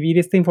recibir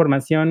esta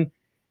información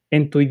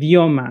en tu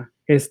idioma.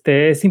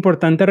 Es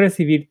importante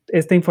recibir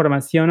esta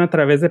información a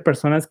través de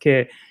personas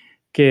que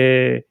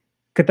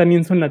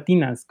también son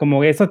latinas,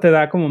 como eso te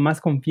da como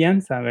más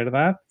confianza,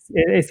 ¿verdad?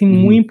 Es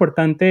muy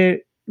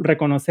importante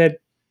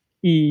reconocer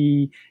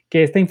y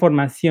que esta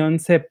información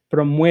se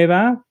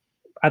promueva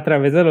a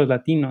través de los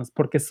latinos,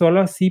 porque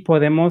solo así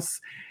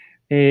podemos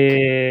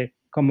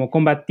como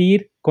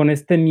combatir con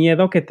este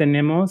miedo que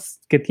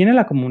tiene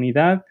la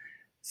comunidad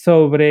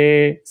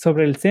sobre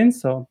el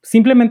censo,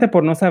 simplemente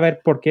por no saber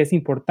por qué es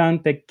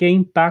importante, qué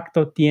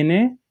impacto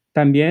tiene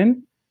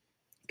también,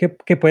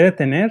 que puede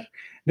tener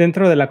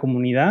dentro de la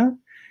comunidad.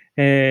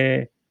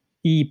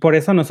 Y por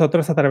eso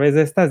nosotros, a través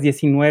de estas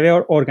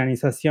 19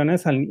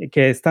 organizaciones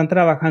que están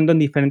trabajando en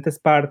diferentes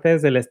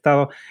partes del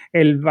estado,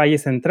 el Valle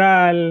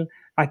Central,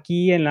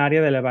 aquí en la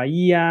área de la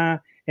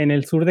Bahía, en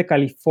el sur de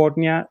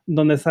California,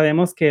 donde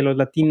sabemos que los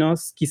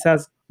latinos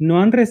quizás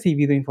no han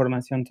recibido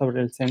información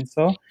sobre el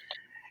censo,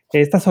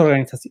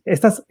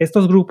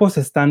 estos grupos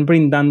están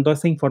brindando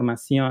esa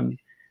información,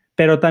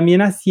 pero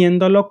también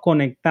haciéndolo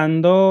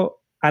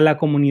conectando a la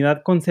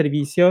comunidad con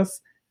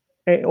servicios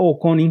o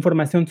con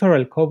información sobre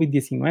el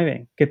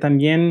COVID-19, que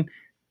también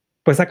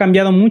pues ha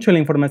cambiado mucho la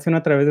información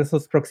a través de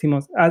esos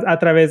a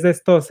través de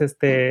estos,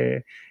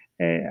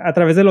 a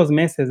través de los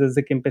meses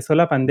desde que empezó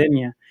la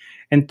pandemia.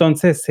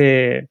 Entonces,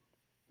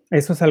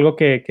 eso es algo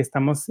que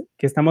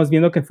estamos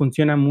viendo que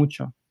funciona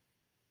mucho.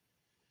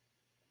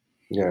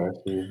 Ya,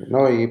 sí.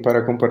 No, y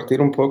para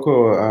compartir un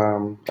poco,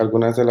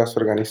 algunas de las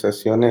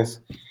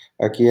organizaciones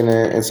aquí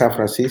en San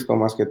Francisco,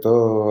 más que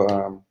todo,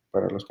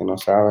 para los que no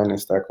saben,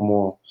 está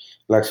como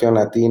la Acción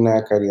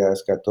Latina,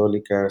 Caridades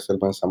Católicas, el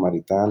Buen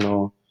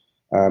Samaritano,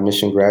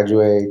 Mission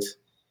Graduates,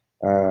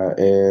 ah,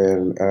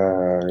 el,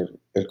 ah,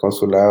 el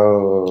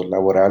Consulado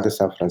Laboral de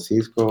San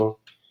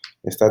Francisco,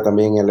 está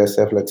también el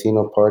SF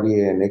Latino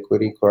Party and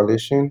Equity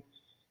Coalition.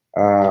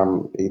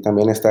 Y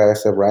también está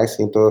ese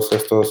Rising, todos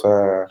estos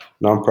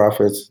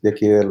non-profits de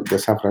aquí de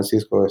San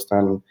Francisco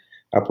están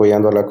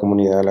apoyando a la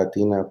comunidad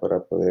latina para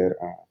poder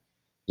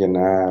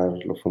llenar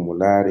los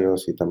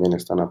formularios y también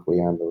están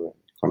apoyando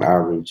con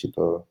outreach y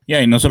todo.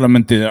 Y no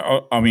solamente,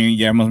 a mí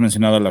ya hemos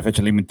mencionado la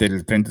fecha límite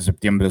del 30 de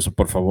septiembre, eso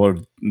por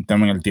favor,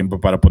 tomen el tiempo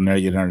para poner a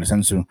llenar el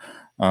censo.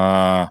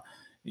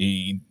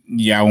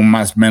 Y aún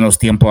menos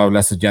tiempo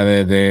hablaste ya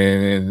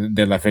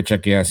de la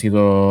fecha que ha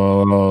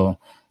sido...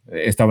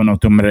 Estaba en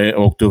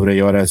octubre y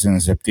ahora es en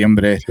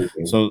septiembre. Sí.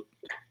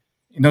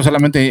 No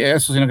solamente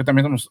eso, sino que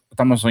también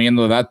estamos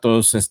oyendo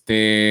datos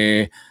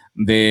de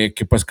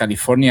que pues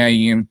California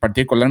y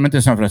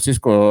particularmente San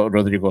Francisco,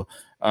 Rodrigo,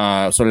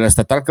 sobre la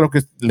estatal, creo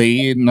que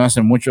leí no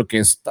hace mucho que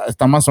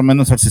está más o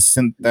menos al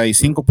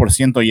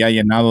 65% ya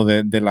llenado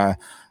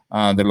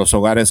de los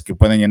hogares que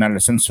pueden llenar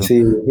el censo.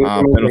 Sí,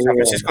 pero San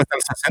Francisco está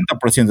al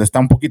 60%, está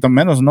un poquito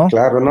menos, ¿no?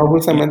 Claro, no,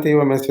 justamente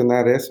iba a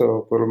mencionar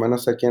eso, por lo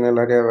menos aquí en el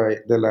área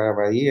de la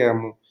Bahía,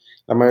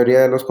 la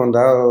mayoría de los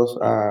condados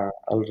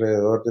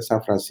alrededor de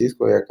San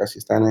Francisco ya casi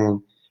están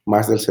en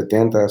más del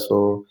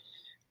 70%.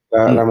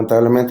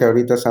 Lamentablemente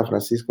ahorita San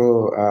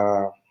Francisco,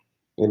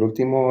 el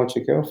último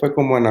chequeo fue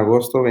como en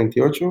agosto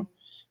 28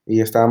 y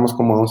estábamos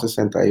como a un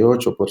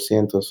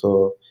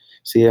 68%.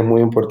 Sí, es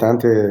muy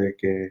importante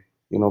que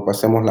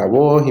pasemos la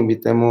voz,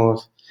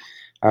 invitemos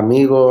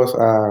amigos,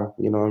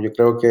 yo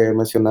creo que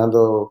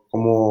mencionando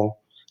cómo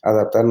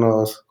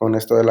adaptarnos con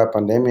esto de la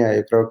pandemia,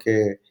 yo creo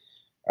que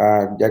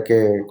ya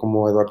que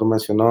como Eduardo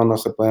mencionó, no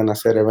se pueden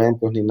hacer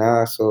eventos ni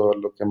nada,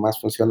 lo que más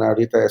funciona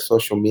ahorita es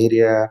social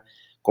media,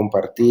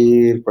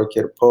 compartir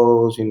cualquier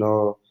post,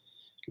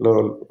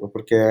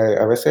 porque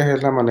a veces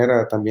es la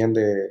manera también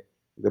de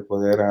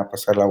poder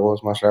pasar la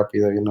voz más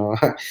rápido.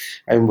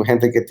 Hay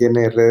gente que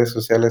tiene redes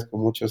sociales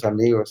con muchos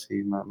amigos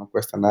y no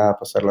cuesta nada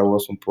pasar la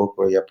voz un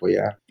poco y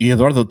apoyar. Y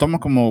Eduardo, toma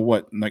como,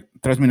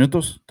 3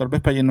 minutos tal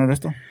vez para llenar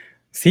esto.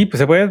 Sí, pues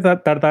se puede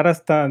tardar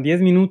hasta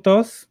 10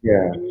 minutos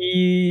Yeah.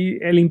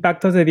 y el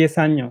impacto es de 10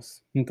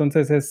 años.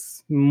 Entonces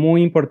es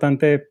muy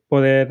importante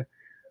poder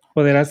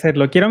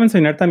hacerlo. Quiero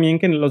mencionar también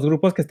que los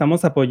grupos que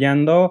estamos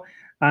apoyando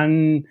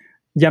han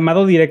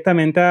llamado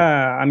directamente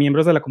a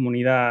miembros de la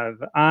comunidad,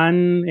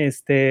 han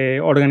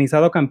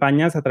organizado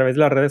campañas a través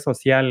de las redes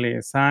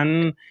sociales,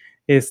 han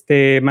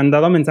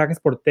mandado mensajes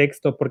por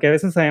texto, porque a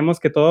veces sabemos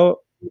que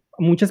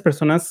muchas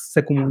personas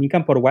se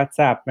comunican por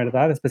WhatsApp,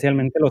 ¿verdad?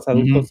 Especialmente los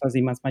adultos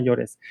así más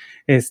mayores.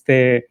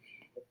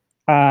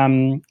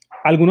 Am,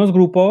 Algunos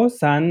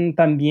grupos han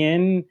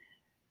también,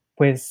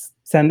 pues,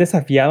 se han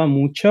desafiado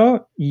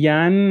mucho y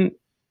han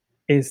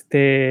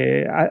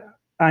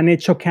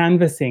hecho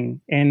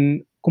canvassing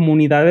en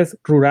comunidades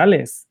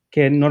rurales,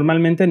 que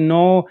normalmente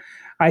no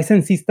hay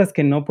censistas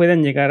que no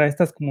pueden llegar a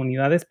estas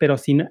comunidades, pero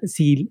si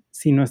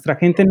nuestra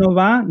gente no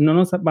va, no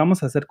nos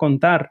vamos a hacer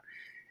contar.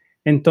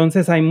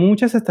 Entonces, hay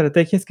muchas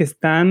estrategias que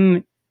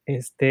están,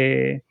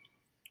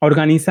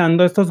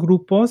 organizando estos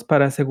grupos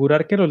para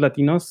asegurar que los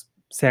latinos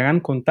se hagan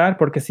contar,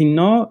 porque si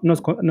no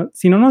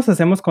nos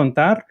hacemos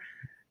contar,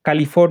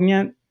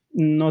 California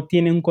no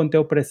tiene un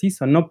conteo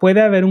preciso. No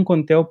puede haber un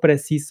conteo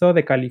preciso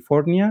de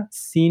California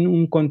sin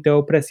un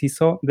conteo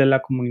preciso de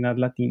la comunidad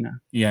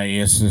latina. Y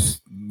ahí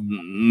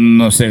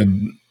no sé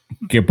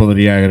qué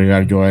podría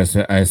agregar yo a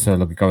eso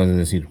lo que acabas de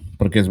decir,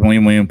 porque es muy,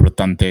 muy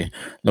importante.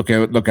 Lo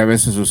que a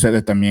veces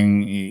sucede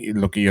también, y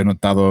lo que yo he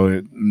notado,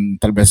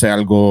 tal vez sea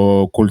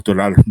algo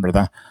cultural,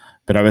 ¿verdad?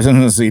 Pero a veces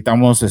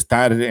necesitamos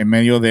estar en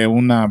medio de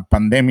una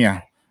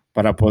pandemia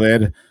para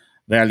poder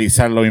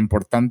realizar lo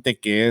importante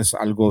que es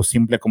algo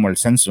simple como el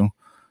censo.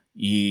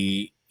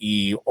 Y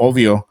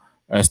obvio,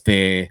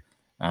 estamos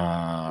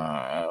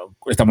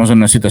en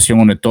una situación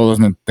donde todos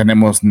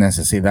tenemos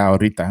necesidad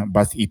ahorita,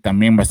 y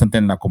también bastante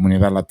en la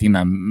comunidad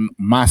latina,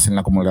 más en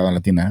la comunidad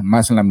latina,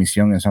 más en la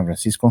misión en San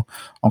Francisco,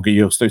 aunque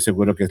yo estoy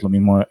seguro que es lo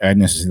mismo, hay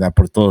necesidad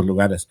por todos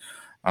lugares.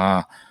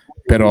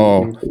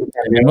 Pero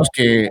tenemos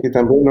que... Y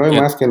también no hay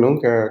más que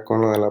nunca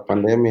con lo de la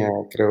pandemia.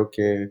 Creo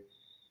que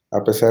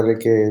a pesar de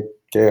que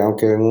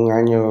aunque en un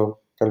año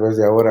tal vez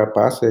de ahora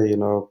pase,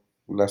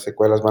 las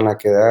secuelas van a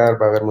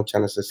quedar, va a haber mucha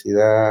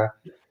necesidad.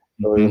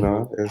 So,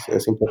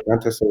 es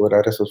importante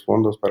asegurar esos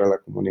fondos para la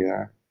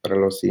comunidad para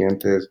los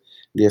siguientes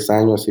 10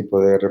 años y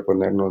poder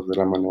reponernos de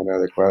la manera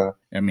adecuada.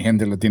 Mi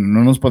gente latina,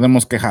 no nos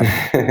podemos quejar.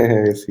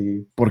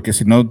 Sí. Porque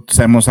si no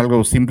hacemos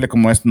algo simple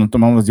como esto, no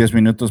tomamos 10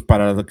 minutos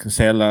para que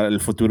sea el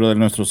futuro de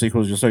nuestros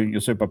hijos. Yo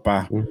soy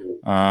papá.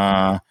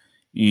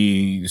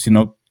 Y si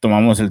no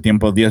tomamos el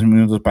tiempo, 10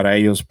 minutos para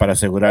ellos, para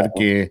asegurar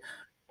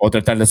o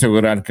tratar de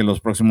asegurar que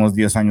los próximos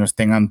 10 años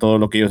tengan todo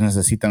lo que ellos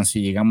necesitan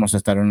si llegamos a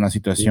estar en una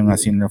situación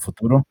así en el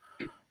futuro,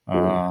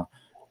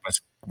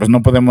 pues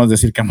no podemos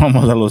decir que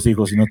amamos a los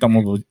hijos si no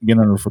estamos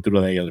viendo el futuro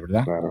de ellos,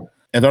 ¿verdad? Claro.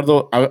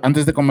 Eduardo,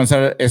 antes de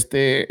comenzar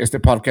este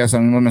podcast,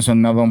 hemos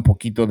mencionado un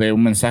poquito de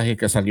un mensaje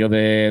que salió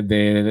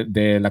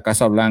de la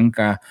Casa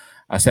Blanca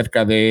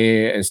acerca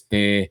del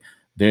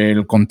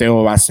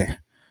conteo base.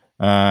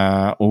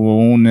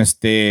 Hubo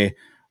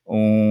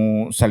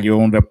salió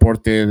un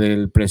reporte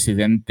del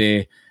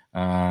presidente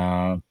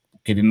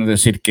queriendo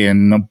decir que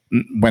no,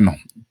 bueno,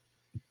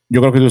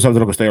 yo creo que tú sabes de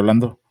lo que estoy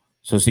hablando.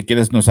 Si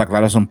quieres, nos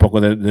aclaras un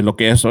poco de lo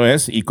que eso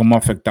es y cómo ha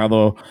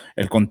afectado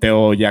el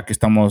conteo ya que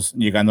estamos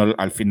llegando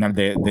al final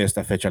de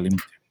esta fecha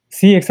límite.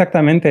 Sí,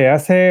 exactamente.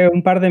 Hace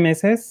un par de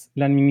meses,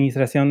 la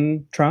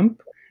administración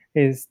Trump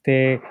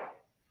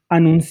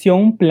anunció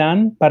un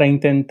plan para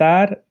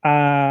intentar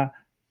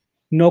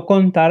no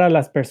contar a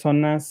las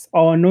personas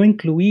o no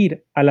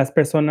incluir a las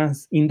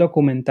personas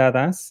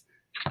indocumentadas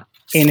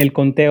en el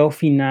conteo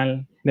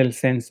final del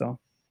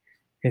censo.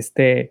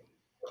 Este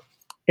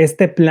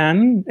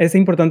plan, es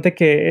importante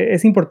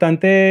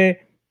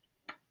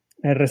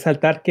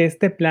resaltar que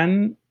este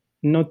plan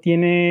no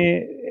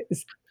tiene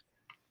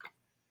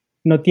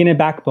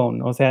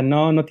backbone, o sea,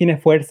 no tiene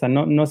fuerza,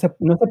 no se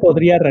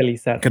podría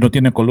realizar. Que no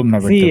tiene columna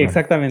vertebral. Sí,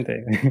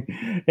 exactamente.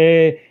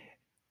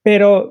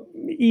 Pero,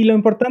 y lo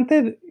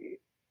importante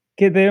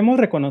que debemos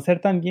reconocer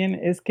también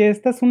es que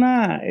esta es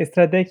una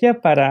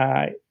estrategia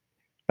para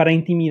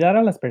intimidar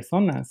a las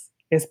personas,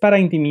 es para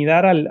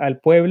intimidar al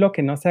pueblo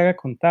que no se haga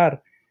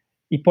contar.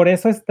 Y por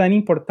eso es tan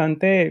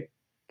importante,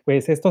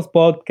 pues, estos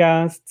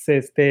podcasts,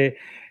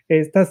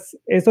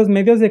 estos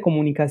medios de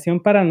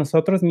comunicación para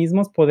nosotros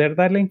mismos poder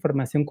dar la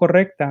información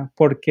correcta,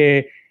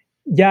 porque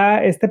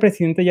ya este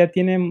presidente ya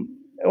tiene,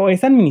 o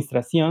esa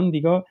administración,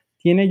 digo,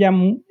 tiene ya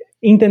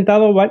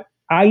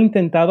ha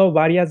intentado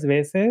varias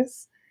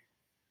veces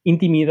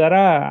intimidar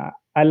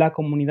a la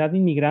comunidad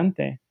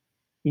inmigrante.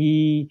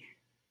 Y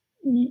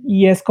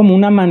es como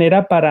una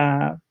manera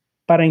para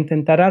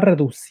intentar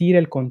reducir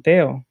el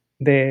conteo,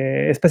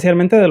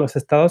 especialmente de los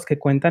estados que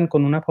cuentan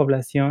con una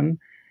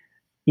población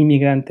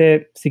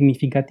inmigrante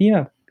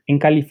significativa, en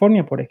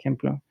California, por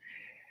ejemplo.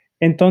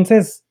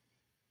 Entonces,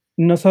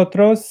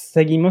 nosotros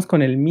seguimos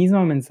con el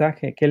mismo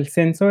mensaje, que el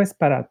censo es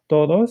para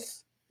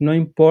todos, no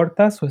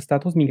importa su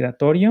estatus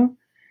migratorio,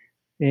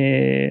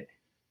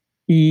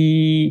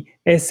 y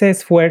ese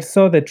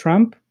esfuerzo de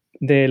Trump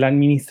de la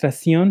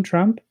administración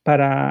Trump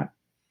para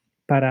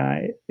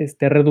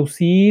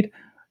reducir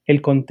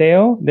el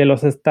conteo de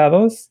los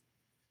estados,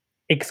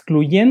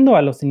 excluyendo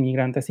a los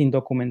inmigrantes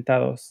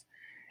indocumentados.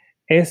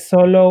 Es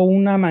solo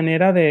una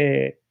manera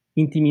de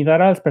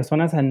intimidar a las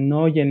personas a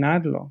no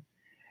llenarlo.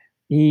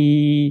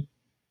 Y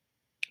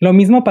lo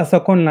mismo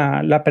pasó con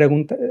la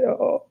pregunta,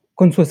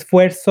 con su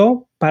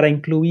esfuerzo para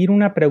incluir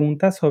una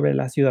pregunta sobre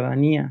la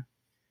ciudadanía,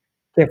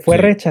 que fue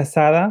Sí.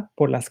 rechazada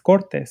por las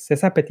cortes.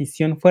 Esa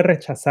petición fue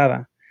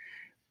rechazada.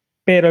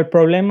 Pero el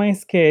problema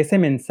es que ese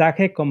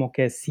mensaje como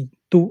que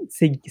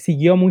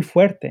siguió muy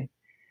fuerte.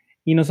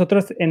 Y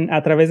nosotros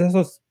a través de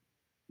esos,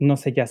 no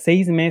sé, ya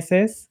 6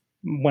 meses,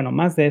 bueno,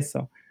 más de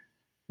eso,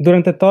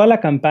 durante toda la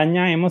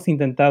campaña hemos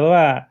intentado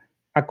a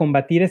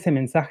combatir ese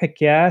mensaje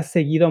que ha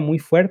seguido muy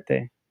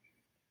fuerte.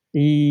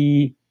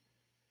 Y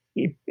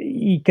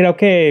y creo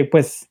que,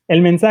 pues,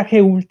 el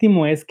mensaje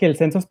último es que el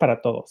censo es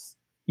para todos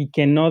y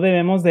que no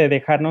debemos de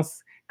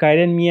dejarnos caer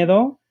en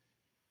miedo,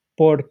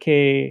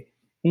 porque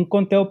un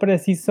conteo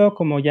preciso,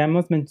 como ya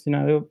hemos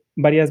mencionado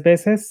varias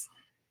veces,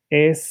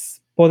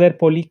 es poder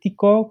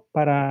político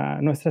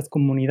para nuestras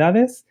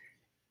comunidades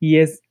y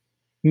es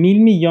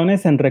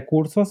 1,000,000,000 en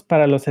recursos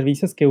para los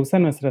servicios que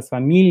usan nuestras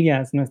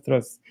familias,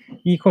 nuestros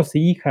hijos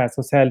y hijas.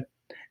 O sea,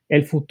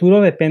 el futuro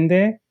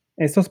depende,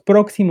 esos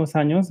próximos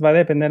años va a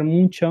depender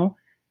mucho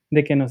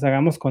de que nos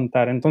hagamos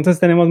contar. Entonces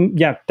tenemos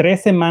ya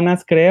 3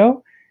 semanas,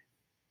 creo,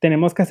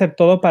 tenemos que hacer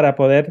todo para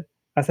poder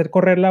hacer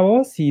correr la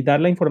voz y dar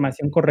la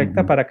información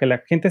correcta para que la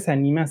gente se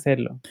anime a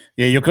hacerlo.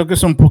 Y yo creo que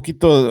es un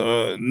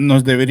poquito,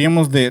 nos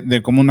deberíamos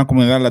de como una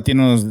comunidad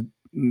latina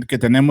que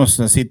tenemos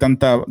así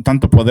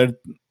tanto poder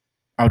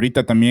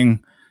ahorita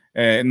también,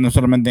 no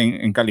solamente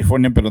en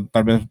California, pero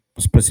tal vez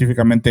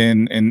específicamente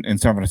en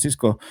San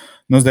Francisco,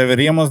 nos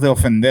deberíamos de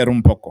ofender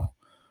un poco,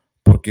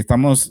 porque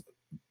estamos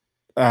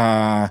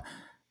ah,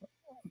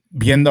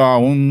 viendo a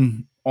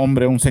un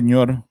hombre, un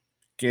señor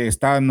que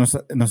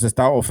nos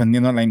está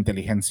ofendiendo la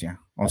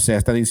inteligencia. O sea,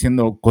 está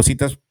diciendo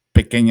cositas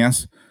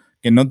pequeñas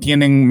que no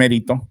tienen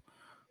mérito,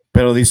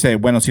 pero dice,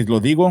 bueno, si lo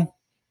digo,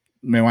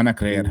 me van a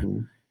creer.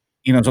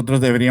 Y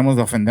nosotros deberíamos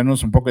de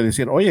ofendernos un poco y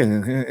decir, oye,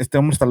 este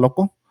hombre está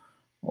loco.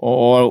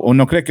 O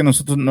no cree que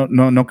nosotros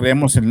no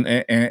creemos en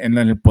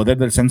el poder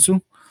del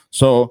censo.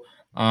 So,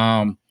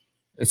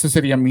 ese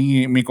sería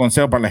mi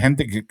consejo para la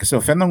gente, que se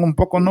ofendan un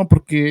poco, ¿no?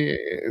 Porque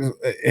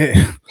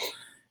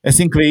es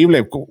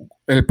increíble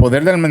el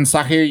poder del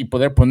mensaje y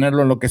poder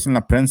ponerlo en lo que es en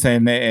la prensa,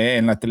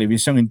 en la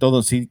televisión y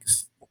todo. Sí,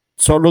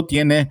 solo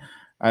tiene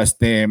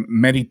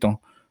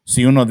mérito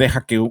si uno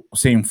deja que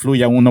se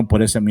influya uno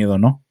por ese miedo,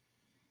 ¿no?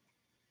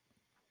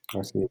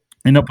 Así.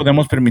 Y no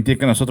podemos permitir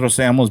que nosotros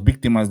seamos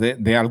víctimas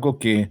de algo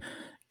que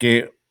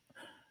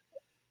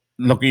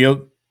lo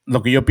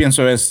que yo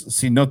pienso es,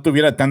 si no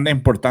tuviera tanta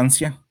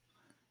importancia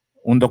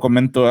un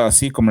documento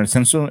así como el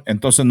censo,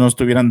 entonces no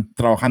estuvieran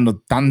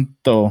trabajando tan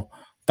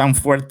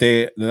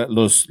fuerte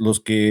los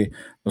que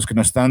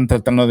nos están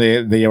tratando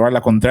de llevar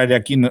la contraria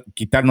aquí,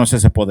 quitarnos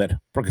ese poder,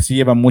 porque sí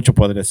lleva mucho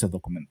poder ese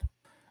documento.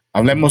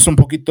 Hablemos un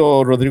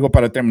poquito, Rodrigo,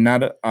 para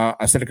terminar,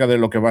 acerca de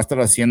lo que va a estar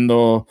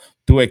haciendo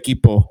tu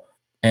equipo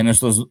en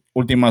estas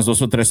últimas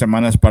 2 o 3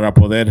 semanas para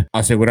poder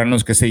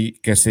asegurarnos que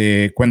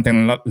se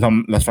cuenten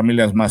las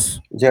familias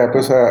más. Ya,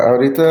 pues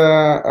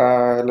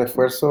ahorita el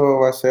esfuerzo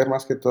va a ser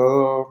más que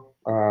todo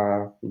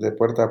de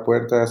puerta a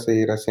puerta,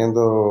 seguir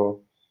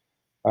haciendo,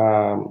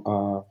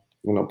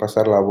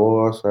 pasar la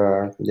voz,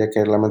 ya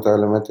que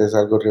lamentablemente es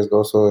algo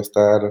riesgoso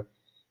estar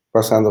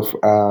pasando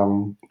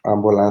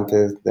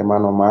volantes de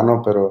mano a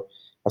mano, pero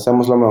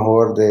hacemos lo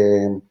mejor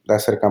de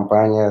hacer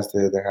campañas,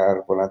 de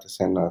dejar volantes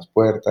en las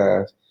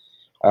puertas.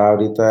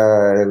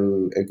 Ahorita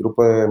el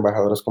grupo de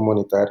embajadores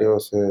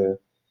comunitarios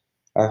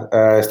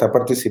está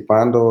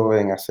participando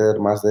en hacer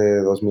más de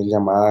 2,000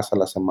 llamadas a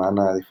la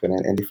semana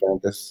en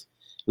diferentes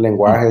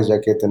lenguajes, ya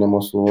que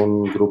tenemos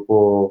un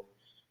grupo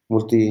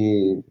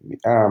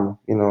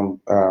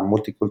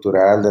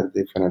multicultural de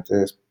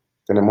diferentes.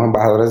 Tenemos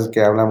embajadores que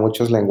hablan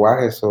muchos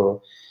lenguajes,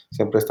 o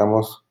siempre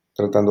estamos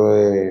tratando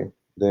de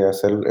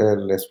hacer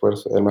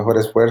el mejor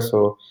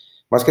esfuerzo,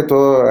 más que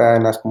todo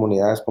en las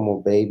comunidades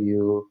como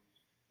Bayview,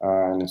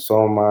 en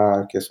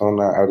Soma, que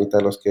son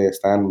ahorita los que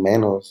están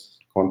menos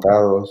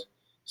contados.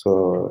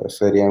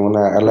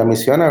 La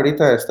misión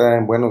ahorita está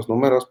en buenos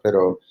números,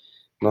 pero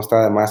no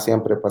está de más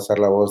siempre pasar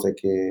la voz de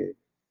que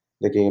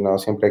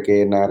siempre hay que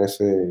llenar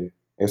ese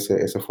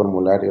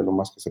formulario lo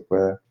más que se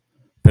pueda.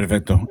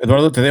 Perfecto.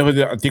 Eduardo, te dejo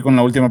a ti con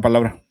la última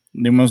palabra.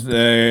 Dimos,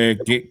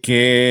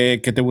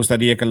 ¿qué te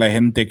gustaría que la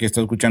gente que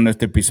está escuchando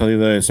este episodio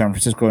de San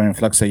Francisco en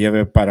Flux se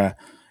lleve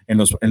en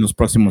los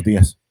próximos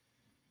días?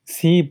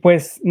 Sí,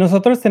 pues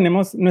nosotros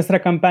tenemos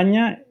nuestra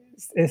campaña,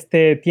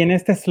 tiene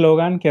este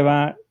eslogan que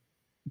va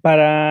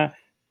para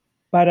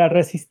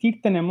resistir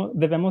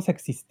debemos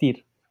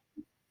existir,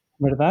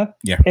 ¿verdad?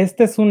 Yeah.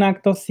 Este es un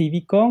acto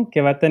cívico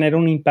que va a tener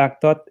un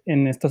impacto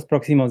en estos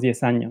próximos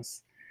 10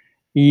 años.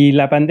 Y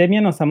la pandemia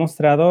nos ha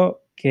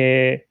mostrado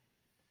que,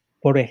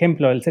 por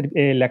ejemplo,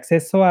 el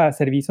acceso a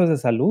servicios de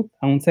salud,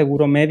 a un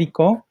seguro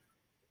médico,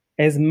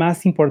 es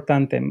más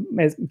importante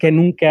que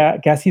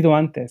nunca, que ha sido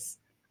antes.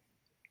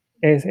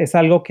 Es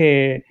algo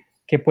que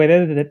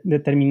puede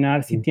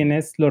determinar si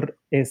tienes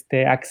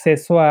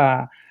acceso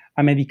a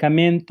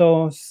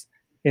medicamentos,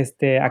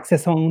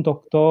 acceso a un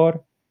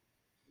doctor.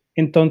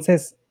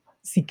 Entonces,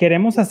 si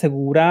queremos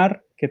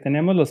asegurar que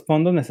tenemos los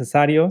fondos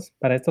necesarios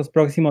para estos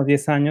próximos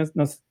 10 años,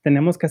 nos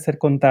tenemos que hacer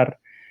contar.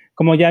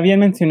 Como ya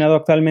habían mencionado,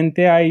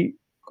 actualmente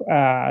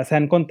se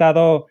han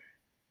contado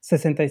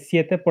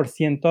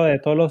 67% de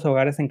todos los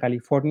hogares en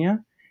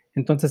California.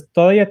 Entonces,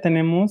 todavía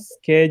tenemos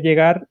que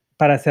llegar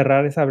para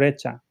cerrar esa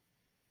brecha.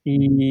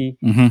 Y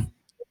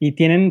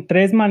tienen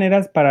 3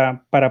 maneras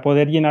para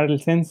poder llenar el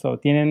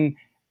censo.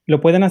 Lo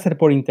pueden hacer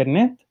por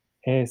internet,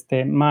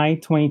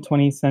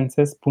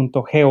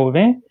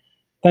 my2020census.gov.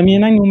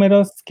 También hay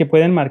números que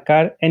pueden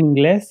marcar en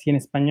inglés y en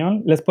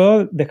español. Les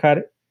puedo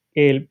dejar,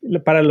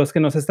 para los que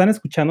nos están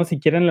escuchando, si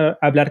quieren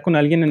hablar con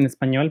alguien en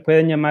español,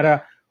 pueden llamar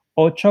a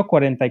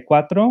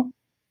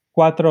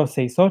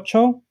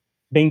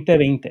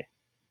 844-468-2020.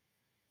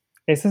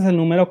 Ese es el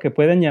número que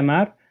pueden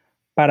llamar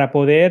para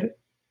poder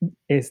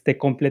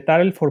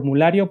completar el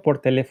formulario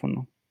por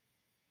teléfono.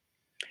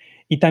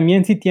 Y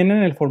también si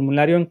tienen el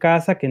formulario en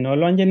casa que no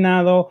lo han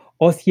llenado,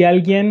 o si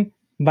alguien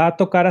va a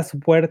tocar a su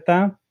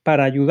puerta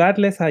para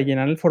ayudarles a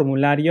llenar el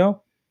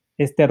formulario,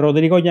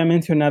 Rodrigo ya ha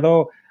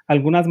mencionado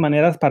algunas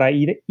maneras para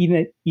ir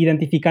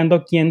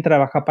identificando quién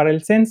trabaja para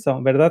el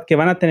censo, ¿verdad? Que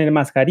van a tener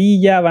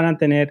mascarilla, van a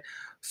tener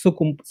su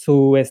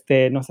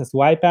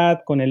iPad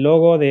con el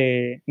logo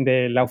de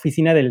la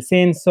oficina del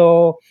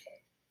censo,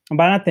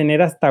 van a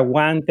tener hasta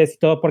guantes y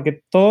todo,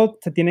 porque todo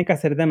se tiene que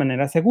hacer de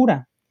manera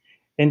segura.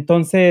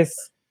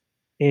 Entonces,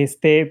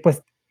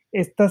 pues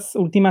estas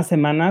últimas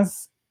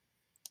semanas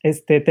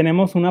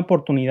tenemos una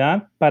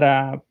oportunidad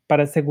para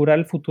asegurar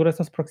el futuro de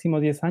estos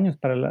próximos 10 años,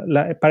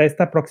 para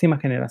esta próxima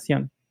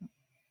generación.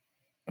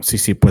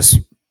 Sí,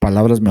 pues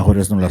palabras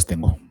mejores no las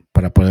tengo.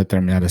 Para poder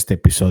terminar este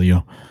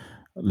episodio,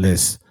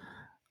 les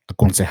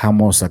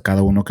aconsejamos a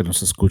cada uno que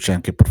nos escucha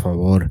que por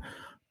favor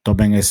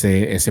tomen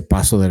ese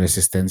paso de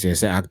resistencia,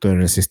 ese acto de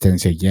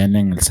resistencia,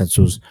 llenen el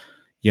census.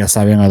 Ya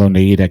saben a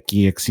dónde ir.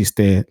 Aquí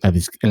existe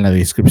en la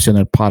descripción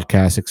del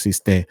podcast,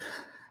 existe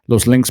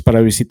los links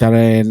para visitar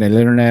en el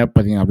internet.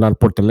 Pueden hablar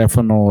por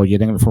teléfono,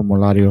 llenen el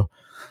formulario,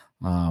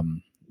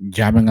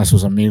 llamen a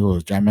sus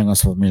amigos, llamen a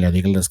su familia,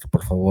 díganles que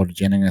por favor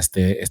llenen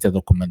este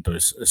documento.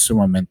 Es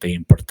sumamente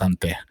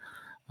importante.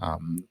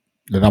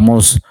 Le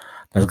damos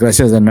las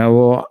gracias de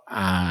nuevo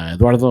a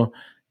Eduardo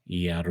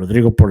y a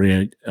Rodrigo por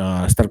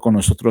estar con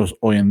nosotros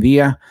hoy en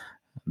día.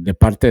 De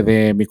parte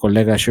de mi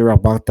colega Shira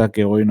Bacta,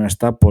 que hoy no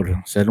está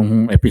por ser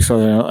un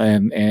episodio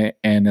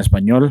en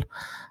español,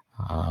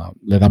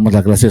 le damos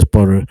las gracias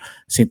por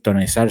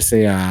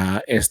sintonizarse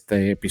a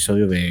este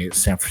episodio de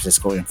San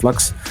Francisco in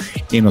Flux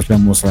y nos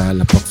vemos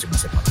la próxima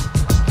semana.